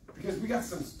 Because we got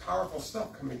some powerful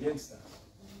stuff coming against us.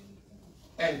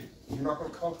 And you're not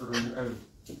going to conquer it on your own.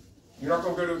 You're not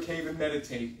going to go to a cave and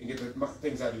meditate and get the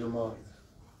things out of your mind.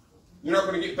 You're not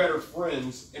going to get better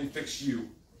friends and fix you.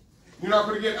 You're not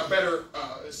going to get a better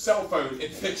cell phone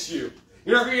and fix you.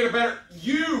 You're not going to get a better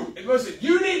you. And listen,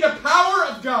 you need the power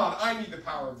of God. I need the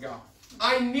power of God.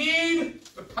 I need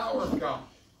the power of God.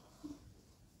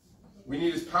 We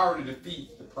need His power to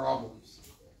defeat the problems.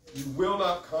 You will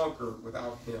not conquer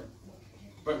without Him.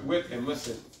 But with Him,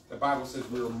 listen, the Bible says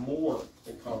we are more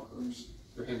than conquerors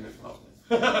through Him that loved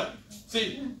us.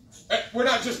 See, we're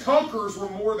not just conquerors, we're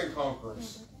more than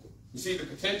conquerors. You see the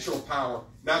potential of power.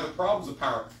 Now the problems of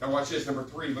power. Now watch this, number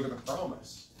 3. Look at the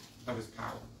promise of His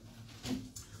power.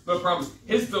 The promise.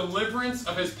 His deliverance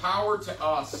of His power to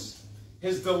us.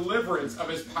 His deliverance of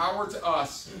His power to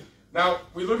us. Now,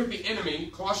 we look at the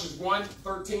enemy. Colossians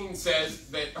 1:13 says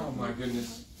that, oh my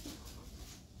goodness.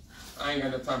 I ain't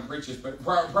got enough time to preach this, but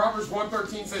Proverbs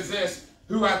 1:13 says this,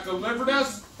 who hath delivered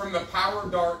us from the power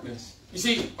of darkness. You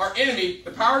see, our enemy,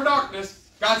 the power of darkness,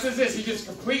 God says this, He just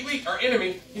completely, our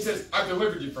enemy, He says, I've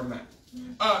delivered you from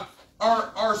that.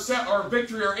 Our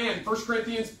victory, our end. 1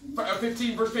 Corinthians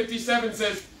 15, verse 57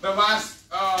 says, the last,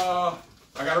 I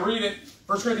got to read it.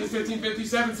 1 Corinthians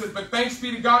 15:57 says, but thanks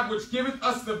be to God which giveth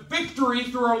us the victory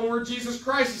through our Lord Jesus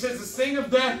Christ. He says, the sting of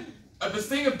death, the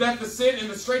sin, and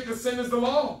the strength of sin is the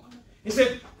law. He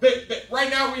said that right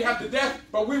now we have the death,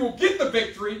 but we will get the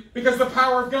victory because of the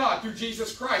power of God through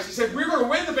Jesus Christ. He said we're going to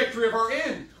win the victory of our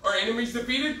end. Our enemies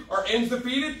defeated, our ends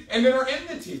defeated, and then our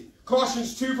enmity.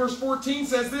 Colossians 2 verse 14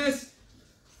 says this.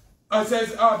 It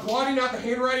says, blotting out the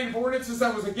handwriting of ordinances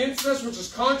that was against us, which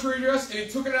is contrary to us, and He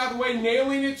took it out of the way,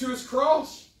 nailing it to His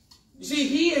cross. You see,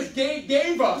 He has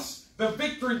gave us the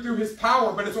victory through His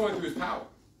power, but it's only through His power.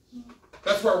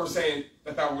 That's why we're saying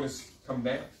that thou wouldst come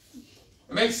down.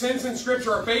 It makes sense in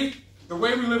Scripture. Our faith, the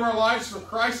way we live our lives for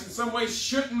Christ in some ways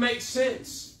shouldn't make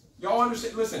sense. Y'all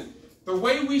understand? Listen, the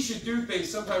way we should do things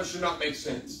sometimes should not make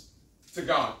sense to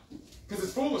God. Because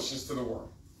it's foolishness to the world.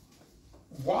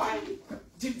 Why?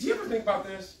 Do you ever think about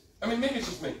this? I mean, maybe it's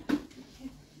just me.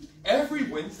 Every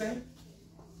Wednesday,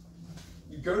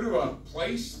 you go to a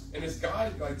place and this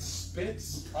guy like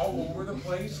spits all over the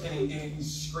place and he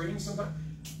screams sometimes.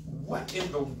 What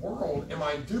in the world am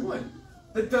I doing?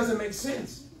 That doesn't make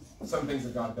sense. Some things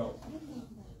that God don't.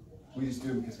 We just do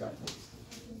them because God does.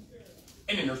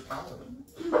 And then there's power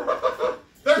in them.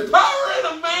 There's power in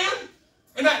them, man!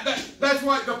 And that's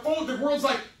why the world's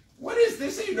like, what is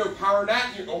this? Ain't no power in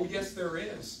that. And oh, yes, there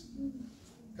is.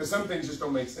 Because some things just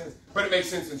don't make sense. But it makes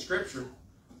sense in Scripture.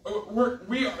 We're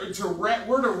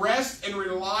to rest and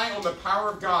rely on the power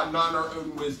of God, not on our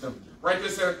own wisdom. Write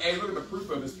this down. A, look at the proof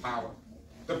of his power.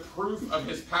 The proof of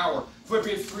his power.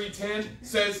 Philippians 3:10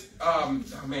 says, I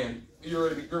was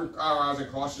in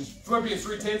Colossians. Philippians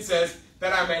 3:10 says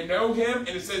that I may know him, and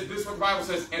it says, this is what the Bible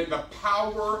says, and the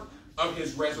power of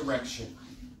his resurrection.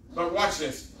 But watch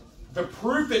this. The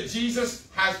proof that Jesus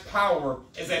has power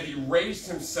is that he raised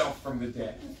himself from the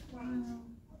dead.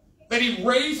 That he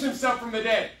raised himself from the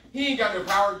dead. He ain't got no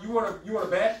power. You want to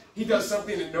bet? He does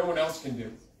something that no one else can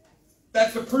do.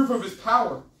 That's the proof of his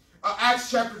power. Acts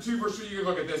chapter 2, verse 3, you can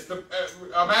look at this.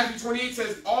 Matthew 28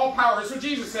 says, all power, that's what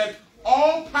Jesus said,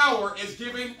 all power is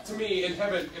given to me in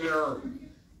heaven and in earth.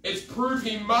 It's proof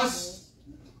he must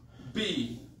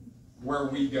be where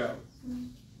we go.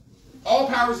 All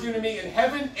power is given to me in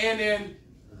heaven and in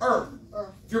earth.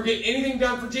 If you're getting anything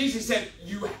done for Jesus, he said,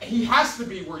 he has to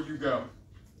be where you go.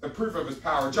 The proof of his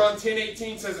power. John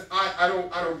 10:18 says, I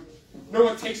don't no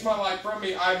one takes my life from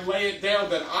me. I lay it down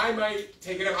that I might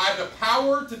take it up. I have the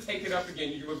power to take it up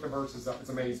again. You can look the verses up. It's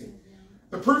amazing.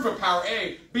 The proof of power.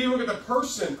 A. B. Look at the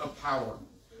person of power.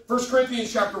 1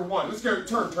 Corinthians chapter 1. Let's go.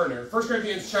 Turn there. 1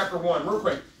 Corinthians chapter 1. Real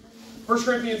quick. 1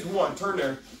 Corinthians 1. Turn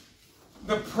there.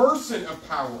 The person of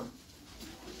power.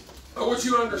 I want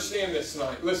you to understand this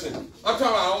tonight. Listen. I'm talking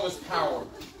about all this power.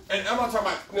 And I'm not talking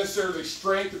about necessarily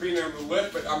strength or being able to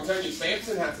lift, but I'm telling you,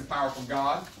 Samson had some power from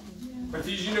God. But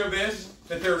did you know this?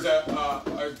 That there's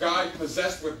a guy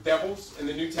possessed with devils in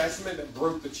the New Testament that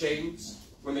broke the chains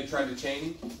when they tried to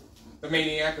chain him. The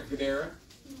maniac of Gadara.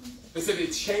 They said they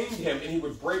chained him and he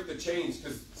would break the chains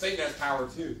because Satan has power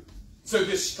too. So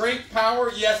this strength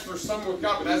power, yes, there's some with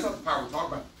God, but that's not the power we're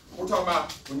talking about. We're talking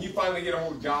about when you finally get a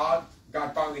hold of God,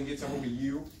 God finally gets a hold of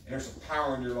you, and there's some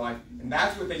power in your life. And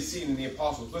that's what they seen in the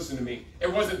apostles. Listen to me.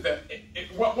 It wasn't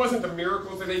the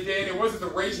miracles that they did. It wasn't the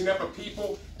raising up of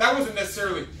people. That wasn't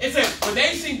necessarily. It said when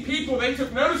they seen people, they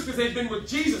took notice because they'd been with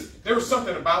Jesus. There was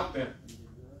something about them.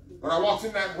 When I walked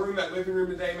in that room, that living room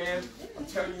today, man, I'm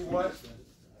telling you what,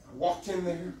 I walked in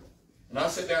there, and I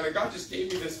sat down, and God just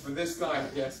gave me this for this night,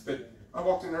 I guess. But I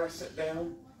walked in there, I sat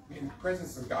down, and the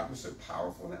presence of God was so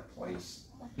powerful in that place.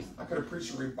 I could have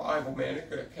preached a revival, man. It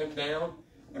could have come down.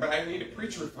 But I didn't need to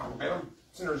preach a revival, man. I'm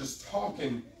sitting there just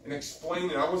talking and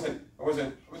explaining. I was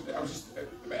just,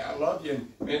 I love you,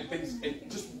 and man, things,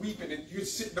 and just weeping. And you could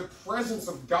sit in the presence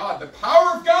of God, the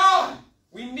power of God.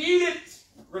 We need it.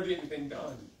 We're going to get anything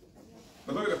done.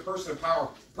 But look at the person of power.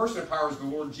 The person of power is the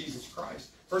Lord Jesus Christ.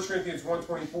 1 Corinthians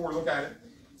 1:24, look at it.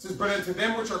 It says, but unto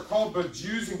them which are called both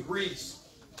Jews and Greeks,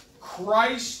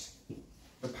 Christ,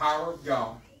 the power of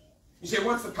God. You say,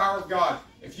 what's the power of God?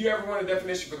 If you ever want a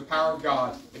definition for the power of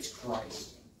God, it's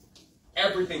Christ.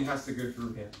 Everything has to go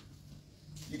through him.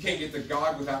 You can't get to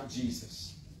God without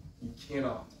Jesus. You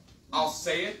cannot. I'll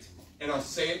say it, and I'll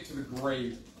say it to the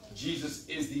grave. Jesus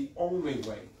is the only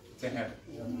way to heaven.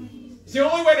 It's the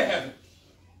only way to heaven.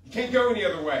 You can't go any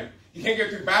other way. You can't go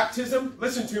through baptism.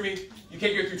 Listen to me. You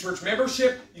can't go through church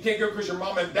membership. You can't go because your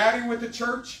mom and daddy went to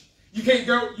church. You can't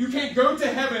go to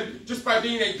heaven just by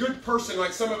being a good person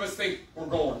like some of us think we're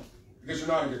going. Because you're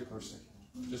not a good person.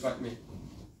 Just like me.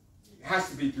 It has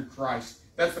to be through Christ.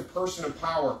 That's the person of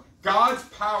power. God's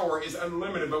power is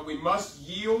unlimited, but we must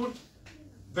yield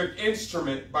the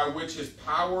instrument by which his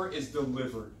power is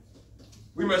delivered.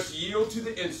 We must yield to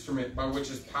the instrument by which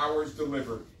his power is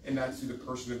delivered, and that's through the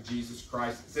person of Jesus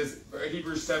Christ. It says,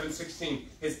 Hebrews 7:16,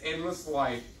 his endless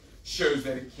life shows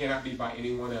that it cannot be by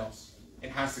anyone else. It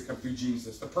has to come through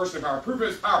Jesus. The person of power. Proof of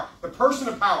his power. The person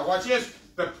of power. Watch this.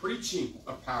 The preaching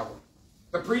of power.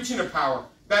 The preaching of power.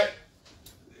 That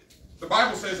the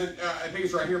Bible says, in, I think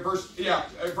it's right here, verse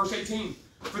 18.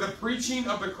 For the preaching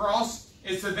of the cross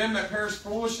is to them that perish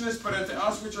foolishness, but unto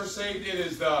us which are saved, it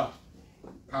is the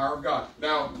power of God.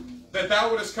 Now, that thou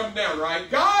wouldest come down,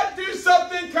 right? God, do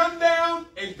something, come down.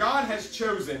 And God has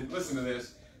chosen, listen to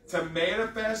this, to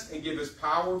manifest and give his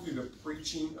power through the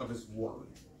preaching of his word.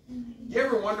 You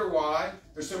ever wonder why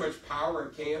there's so much power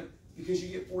at camp? Because you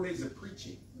get 4 days of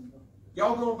preaching.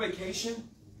 Y'all go on vacation?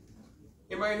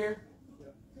 Anybody in here?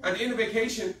 At the end of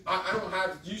vacation, I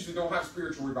usually don't have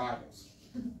spiritual revivals.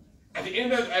 At the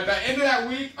end of that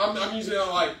week, I'm usually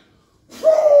like,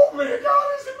 whoa, man, God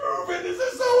is moving. This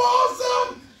is so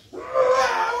awesome.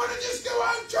 I want to just go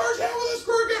out and charge hell with this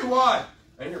crooked. Why?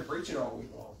 And you're preaching all week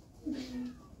long.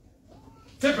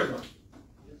 Typically.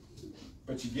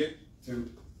 But you get to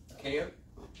camp,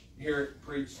 you hear it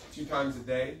preached 2 times a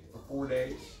day for 4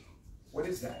 days. What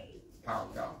is that? Power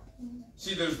of God.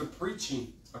 See, there's the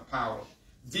preaching of power.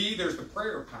 D, there's the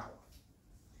prayer of power.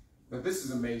 Now, this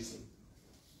is amazing.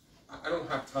 I don't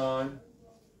have time,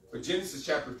 but Genesis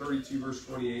chapter 32, verse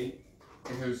 28,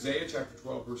 and Hosea chapter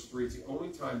 12, verse 3, it's the only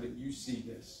time that you see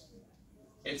this.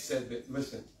 it said that,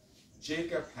 listen,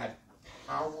 Jacob had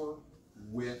power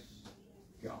with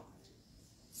God.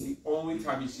 It's the only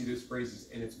time you see those phrases,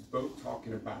 and it's both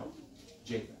talking about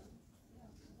Jacob.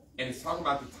 And it's talking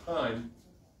about the time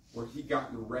where he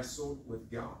got and wrestled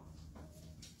with God.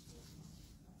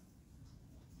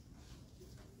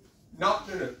 No,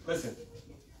 listen.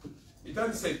 It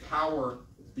doesn't say power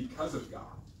because of God.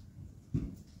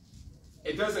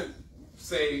 It doesn't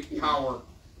say power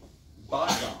by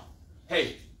God.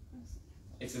 Hey,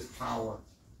 it says power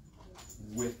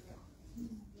with God.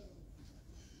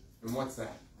 And what's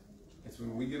that? It's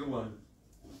when we get alone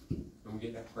and we get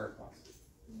in that prayer closet.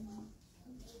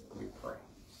 And we pray.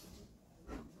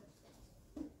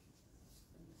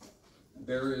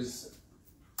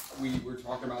 We were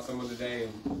talking about someone today,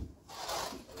 and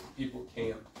people at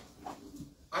camp.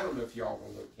 I don't know if y'all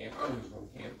want to go to camp. I don't know who's going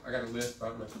to camp. I got a list, but I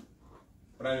don't know.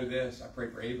 But I know this. I pray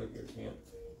for Ava to go to camp.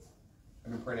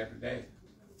 I've been praying every day.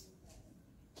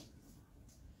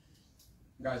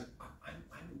 Guys, I'm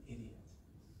an idiot.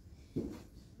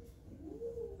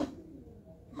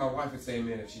 My wife would say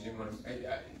amen if she didn't want to.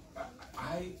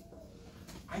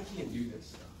 I can't do this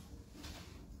stuff.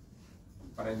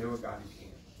 But I know a God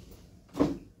who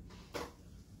can.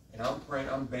 And I'm praying,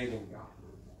 I'm begging God.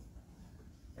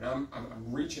 And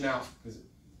I'm reaching out, because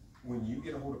when you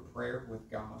get a hold of prayer with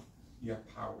God, you have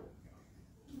power with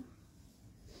God.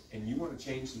 And you want to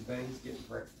change some things, get in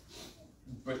prayer.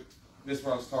 But this is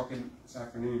what I was talking this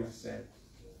afternoon. I said,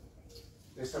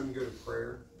 next time you go to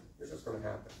prayer, here's what's going to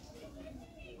happen.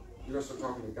 You're going to start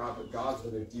talking to God, but God's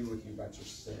going to deal with you about your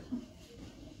sin.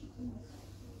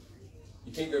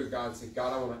 You can't go to God and say,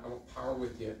 God, I want power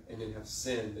with you, and then have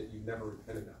sin that you've never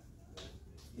repented of.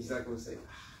 He's not going to say,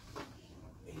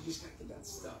 man, you just got to get that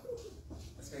stuff.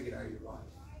 That's got to get out of your life.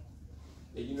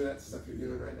 Yeah, you know that stuff you're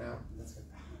doing right now? That's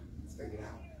got to get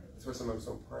out. That's why some of us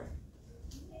don't pray.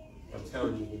 I'm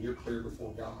telling you, when you're clear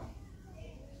before God,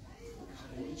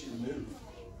 I need you to move.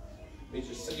 I need you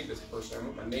to save this person. I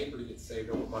want my neighbor to get saved.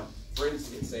 I want my friends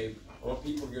to get saved. I want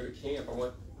people to go to camp. I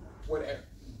want whatever.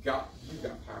 God, you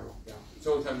got power with God. It's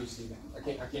the only time you see that.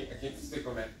 I can't stick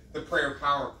on that. The prayer of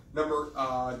power, number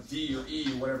D or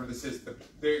E or whatever this is.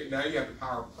 Now you have the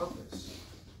power of purpose.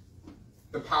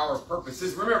 The power of purpose.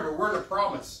 This, remember, we're in a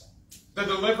promise. The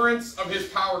deliverance of His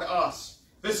power to us.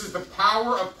 This is the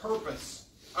power of purpose.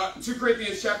 2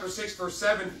 Corinthians chapter 6 verse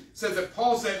 7 says that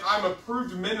Paul said, I'm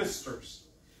approved ministers.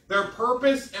 Their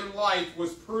purpose in life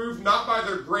was proved not by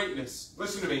their greatness.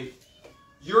 Listen to me.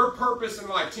 Your purpose in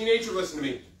life, teenager, listen to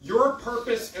me. Your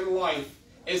purpose in life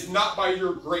is not by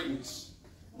your greatness.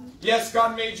 Yes,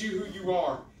 God made you who you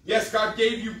are. Yes, God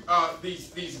gave you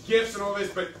these gifts and all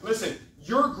this, but listen,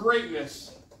 your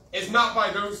greatness is not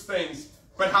by those things,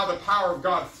 but how the power of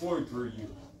God flowed through you.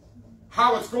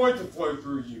 How it's going to flow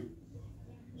through you.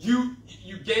 You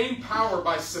gain power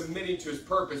by submitting to His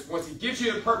purpose. Once He gives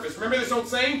you the purpose, remember this old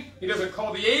saying? He doesn't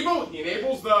call the able, He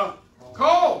enables the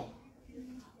called.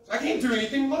 I can't do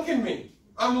anything. Look at me.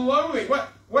 I'm lonely. What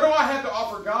do I have to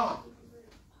offer God?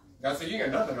 God said, you got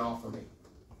nothing to offer me.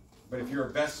 But if you're a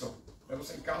vessel, that will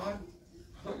say, God,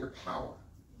 I want your power.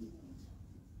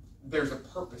 There's a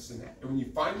purpose in that. And when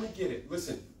you finally get it,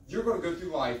 listen, you're going to go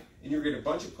through life and you're going to get a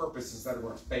bunch of purposes that are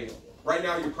going to fail. Right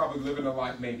now, you're probably living a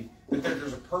life maybe that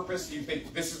there's a purpose. You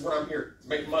think, this is what I'm here to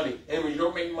make money. And when you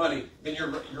don't make money, then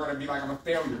you're going to be like, I'm a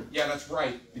failure. Yeah, that's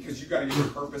right. Because you got to get your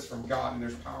purpose from God and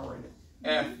there's power in it.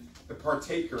 F, the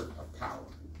partaker of power.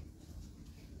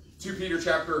 2 Peter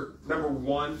chapter number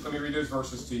 1. Let me read those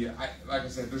verses to you. Like I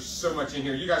said, there's so much in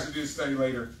here. You guys will do the study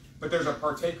later. But there's a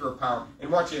partaker of power.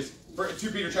 And watch this. 2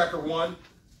 Peter chapter 1,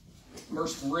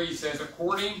 verse 3 says,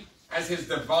 according as His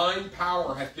divine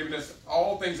power hath given us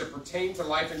all things that pertain to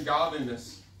life and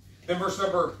godliness. Then verse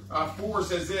number 4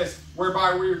 says this,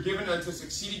 whereby we are given unto us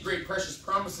exceeding great precious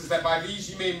promises, that by these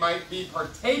you might be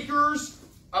partakers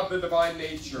of the divine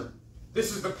nature.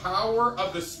 This is the power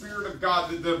of the Spirit of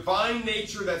God, the divine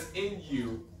nature that's in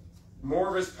you. More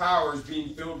of His power is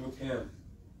being filled with Him.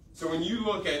 So when you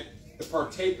look at the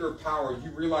partaker of power,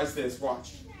 you realize this.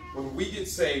 Watch. When we get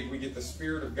saved, we get the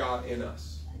Spirit of God in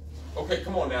us. Okay,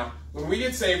 come on now. When we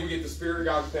get saved, we get the Spirit of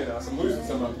God within us. I'm losing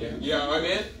some of you. Yeah,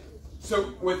 amen?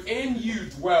 So within you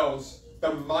dwells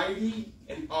the mighty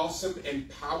and awesome and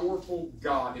powerful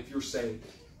God if you're saved.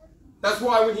 That's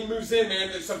why when He moves in,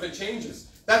 man, something changes.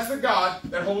 That's the God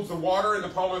that holds the water in the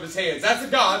palm of His hands. That's the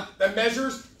God that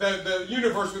measures the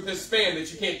universe with His span,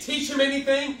 that you can't teach Him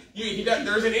anything.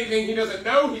 There isn't anything He doesn't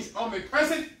know. He's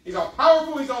omnipresent. He's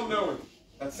all-powerful. He's all-knowing.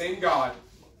 That same God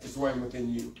is dwelling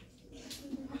within you.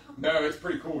 No, it's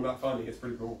pretty cool, not funny. It's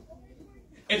pretty cool.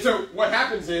 And so what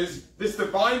happens is this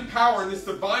divine power and this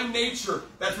divine nature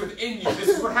that's within you, this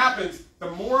is what happens. The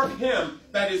more of him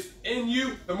that is in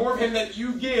you, the more of him that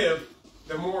you give,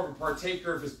 the more of a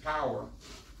partaker of his power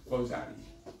flows out of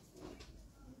you.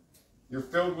 You're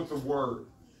filled with the Word.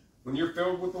 When you're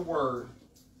filled with the Word,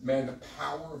 man, the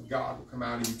power of God will come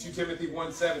out of you. 2 Timothy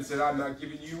 1:7 said, I'm not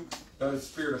giving you the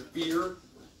spirit of fear,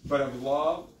 but of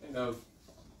love and of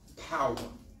power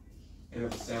and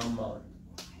of a sound mind.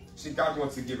 See, God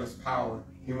wants to give us power.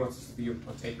 He wants us to be a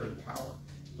partaker of the power.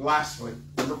 Lastly,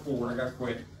 number 4, I got to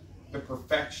quit. The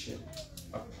perfection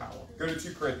of power. Go to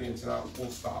 2 Corinthians and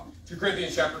we'll stop. 2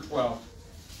 Corinthians chapter 12.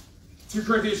 2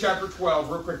 Corinthians chapter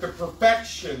 12, real quick. The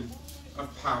perfection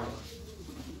of power.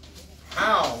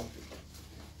 How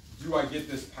do I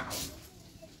get this power?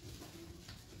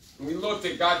 And we looked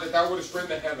at God that thou wouldest rend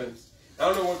the heavens. I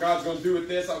don't know what God's going to do with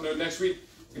this. I don't know next week.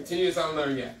 Continue this, I don't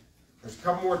know yet. There's a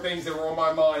couple more things that were on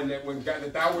my mind that when God,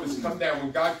 that thou wouldest come down. When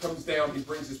God comes down, he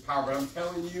brings his power. But I'm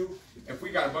telling you, if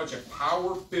we got a bunch of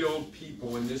power-filled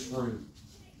people in this room,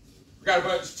 we got a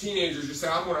bunch of teenagers who say,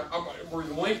 I'm going to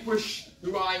relinquish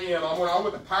who I am. I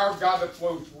want the power of God to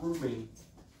flow through me.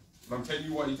 And I'm telling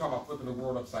you what, you talk about flipping the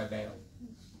world upside down.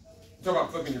 You talk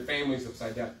about flipping your families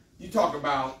upside down. You talk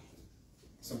about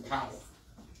some power.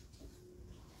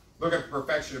 Look at the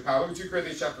perfection of power. Look at 2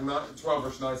 Corinthians chapter 12,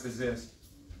 verse 9 says this.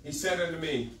 He said unto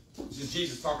me, this is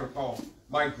Jesus talking to Paul,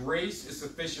 my grace is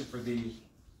sufficient for thee,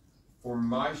 for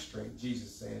my strength,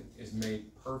 Jesus said, is made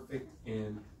perfect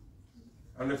in.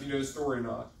 I don't know if you know the story or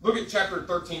not. Look at chapter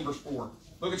 13, verse 4.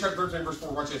 Look at chapter 13, verse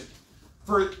 4. Watch this.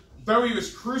 For though he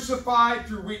was crucified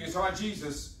through weakness, on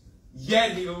Jesus,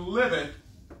 yet he liveth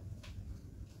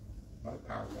by the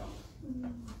power of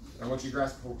God. I want you to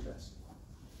grasp hold of this.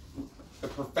 The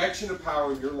perfection of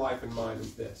power in your life and mine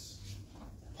is this.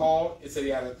 Paul, it said he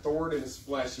had a thorn in his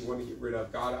flesh he wanted to get rid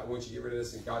of. God, I want you to get rid of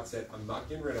this. And God said, I'm not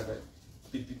getting rid of it.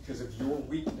 Because of your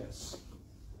weakness,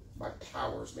 my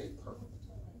power is made perfect.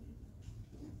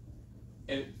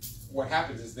 And what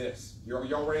happens is this.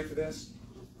 Y'all ready for this?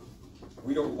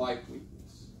 We don't like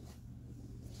weakness.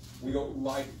 We don't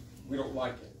like it. We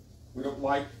don't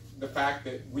like the fact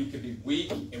that we could be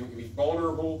weak and we could be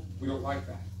vulnerable. We don't like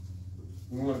that.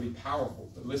 We want to be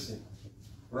powerful. But listen,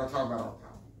 we're not talking about our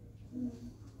power.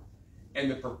 And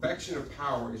the perfection of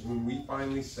power is when we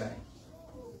finally say,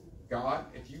 God,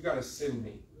 if you got to send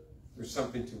me, there's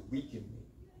something to weaken me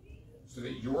so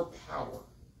that your power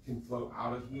can flow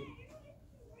out of me.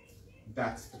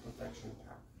 That's the perfection of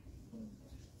power.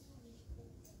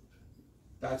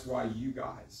 That's why you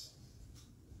guys,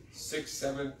 6,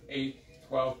 7, 8,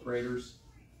 12 graders,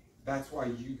 that's why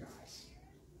you guys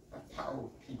have power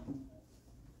with people.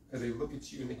 Because they look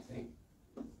at you and they think,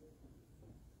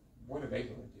 what are they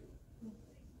going to do?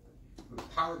 The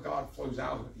power of God flows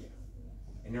out of you.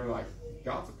 And they're like,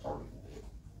 God's a part of it.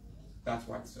 That's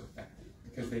why it's so effective.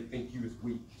 Because they think you is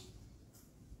weak.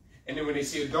 And then when they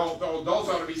see adults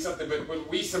ought to be something, but when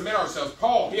we submit ourselves,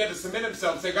 Paul, he had to submit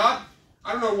himself and say, God,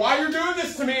 I don't know why you're doing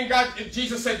this to me. And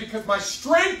Jesus said, because my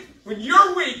strength, when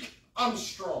you're weak, I'm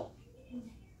strong.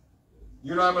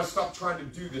 You and I must stop trying to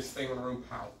do this thing on our own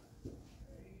power.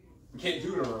 We can't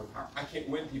do it on our own power. I can't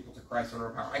win people to Christ on our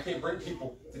own power. I can't bring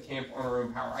people to camp on our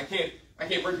own power. I can't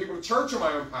bring people to church on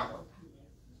my own power.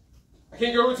 I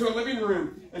can't go into a living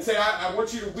room and say, I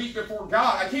want you to weep before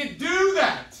God. I can't do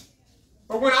that.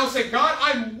 But when I'll say, God,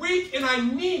 I'm weak and I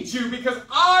need you because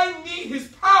I need his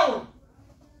power.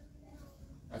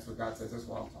 That's what God says. That's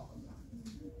what I'm talking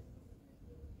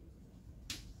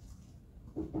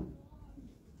about.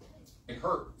 It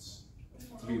hurts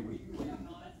to be weak.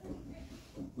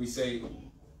 We say,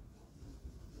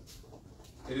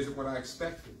 it isn't what I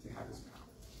expected to have his power.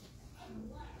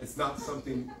 It's not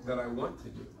something that I want to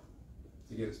do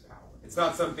to get his power. It's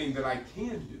not something that I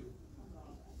can do.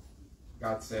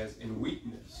 God says, in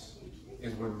weakness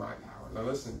is when my power. Now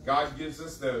listen, God gives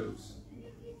us those.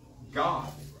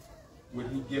 God, would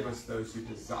he give us those who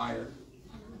desire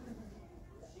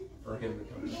for him to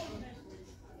come down?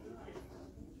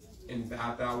 And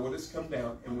that thou wouldest come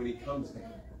down, and when he comes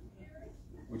down,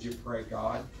 would you pray,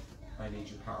 God, I need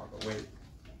your power. But wait,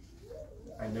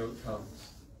 I know it comes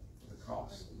at the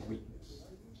cost of weakness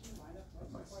of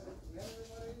myself.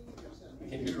 I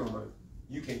can't do it on my own.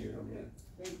 You can't do it on your own.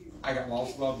 I got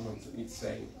lost loved ones that need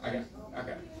saved. I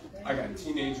got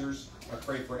teenagers I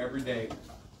pray for every day.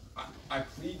 I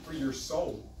plead for your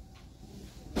soul,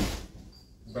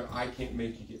 but I can't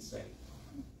make you get saved.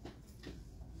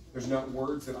 There's not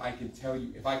words that I can tell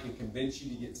you. If I can convince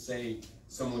you to get saved,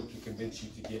 someone can convince you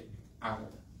to get out of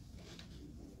it.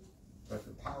 But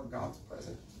the power of God's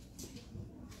present.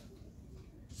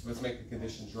 So let's make the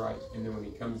conditions right. And then when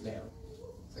he comes down,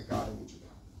 say, God, I need your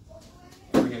power.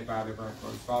 Every head bowed, every eye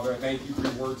closed. Father, I thank you for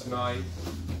your word tonight.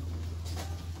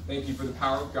 Thank you for the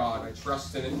power of God. I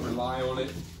trust in it, rely on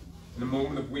it. In a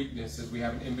moment of weakness, as we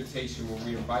have an invitation where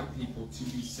we invite people to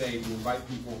be saved, we invite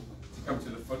people to come to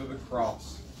the foot of the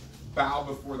cross, bow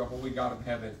before the holy God of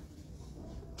heaven.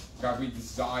 God, we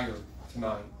desire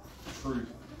tonight truth.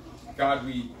 God,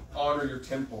 we honor your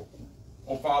temple.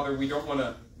 Oh, Father, we don't want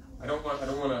to. I don't want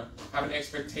to have an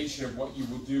expectation of what you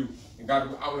will do. And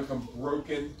God, I want to come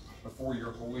broken before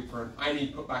your holy throne. I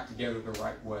need put back together the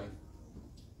right way.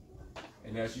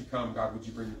 And as you come, God, would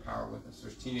you bring your power with us?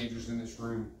 There's teenagers in this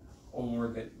room, oh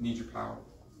Lord, that need your power.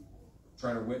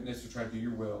 Trying to witness or trying to do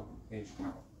your will, they need your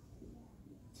power.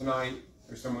 Tonight,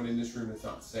 there's someone in this room that's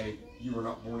not saved. You are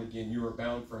not born again. You are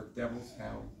bound for a devil's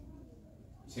hell.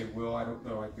 You say, Will, I don't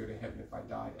know I'd go to heaven if I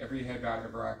died. Every head bowed,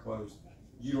 every eye closed.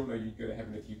 You don't know you'd go to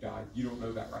heaven if you died. You don't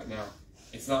know that right now.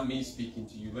 It's not me speaking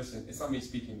to you. Listen, it's not me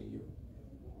speaking to you.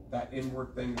 That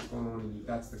inward thing that's going on in you,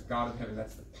 that's the God of heaven.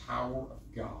 That's the power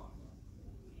of God.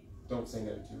 Don't say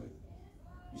no to it.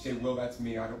 You say, Will, that's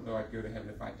me. I don't know I'd go to heaven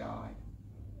if I died.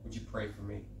 Would you pray for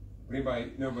me? Would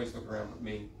anybody, nobody's looking around but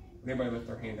me. Would anybody lift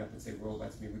their hand up and say, Will,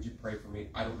 that's me. Would you pray for me?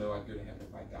 I don't know I'd go to heaven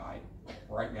if I died.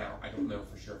 Right now, I don't know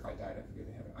for sure if I died I'd go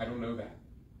to heaven. I don't know that.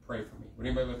 Pray for me. Would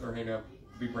anybody lift their hand up?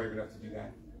 Be brave enough to do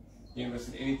that. You didn't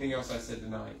listen to anything else I said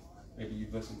tonight. Maybe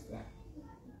you'd listen to that.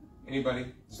 Anybody?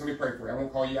 Just let me pray for you. I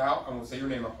won't call you out. I won't say your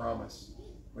name, I promise.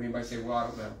 Would anybody say, Well, I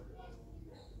don't know?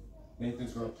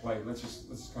 Nathan's going to play. Let's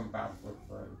just come bow before the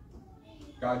throne.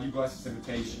 God, you bless this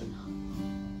invitation.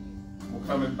 We'll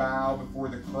come and bow before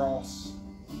the cross.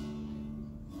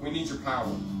 We need your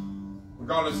power.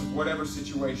 Regardless of whatever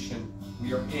situation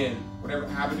we are in, whatever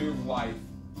avenue of life,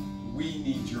 we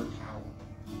need your power.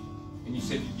 And you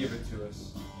said you give it to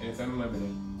us, and it's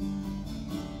unlimited.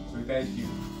 So we thank you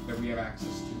that we have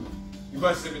access to it. You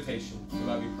bless this invitation. We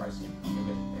love you, Christ.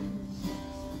 Amen.